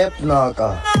hip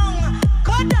knocker.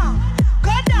 go down.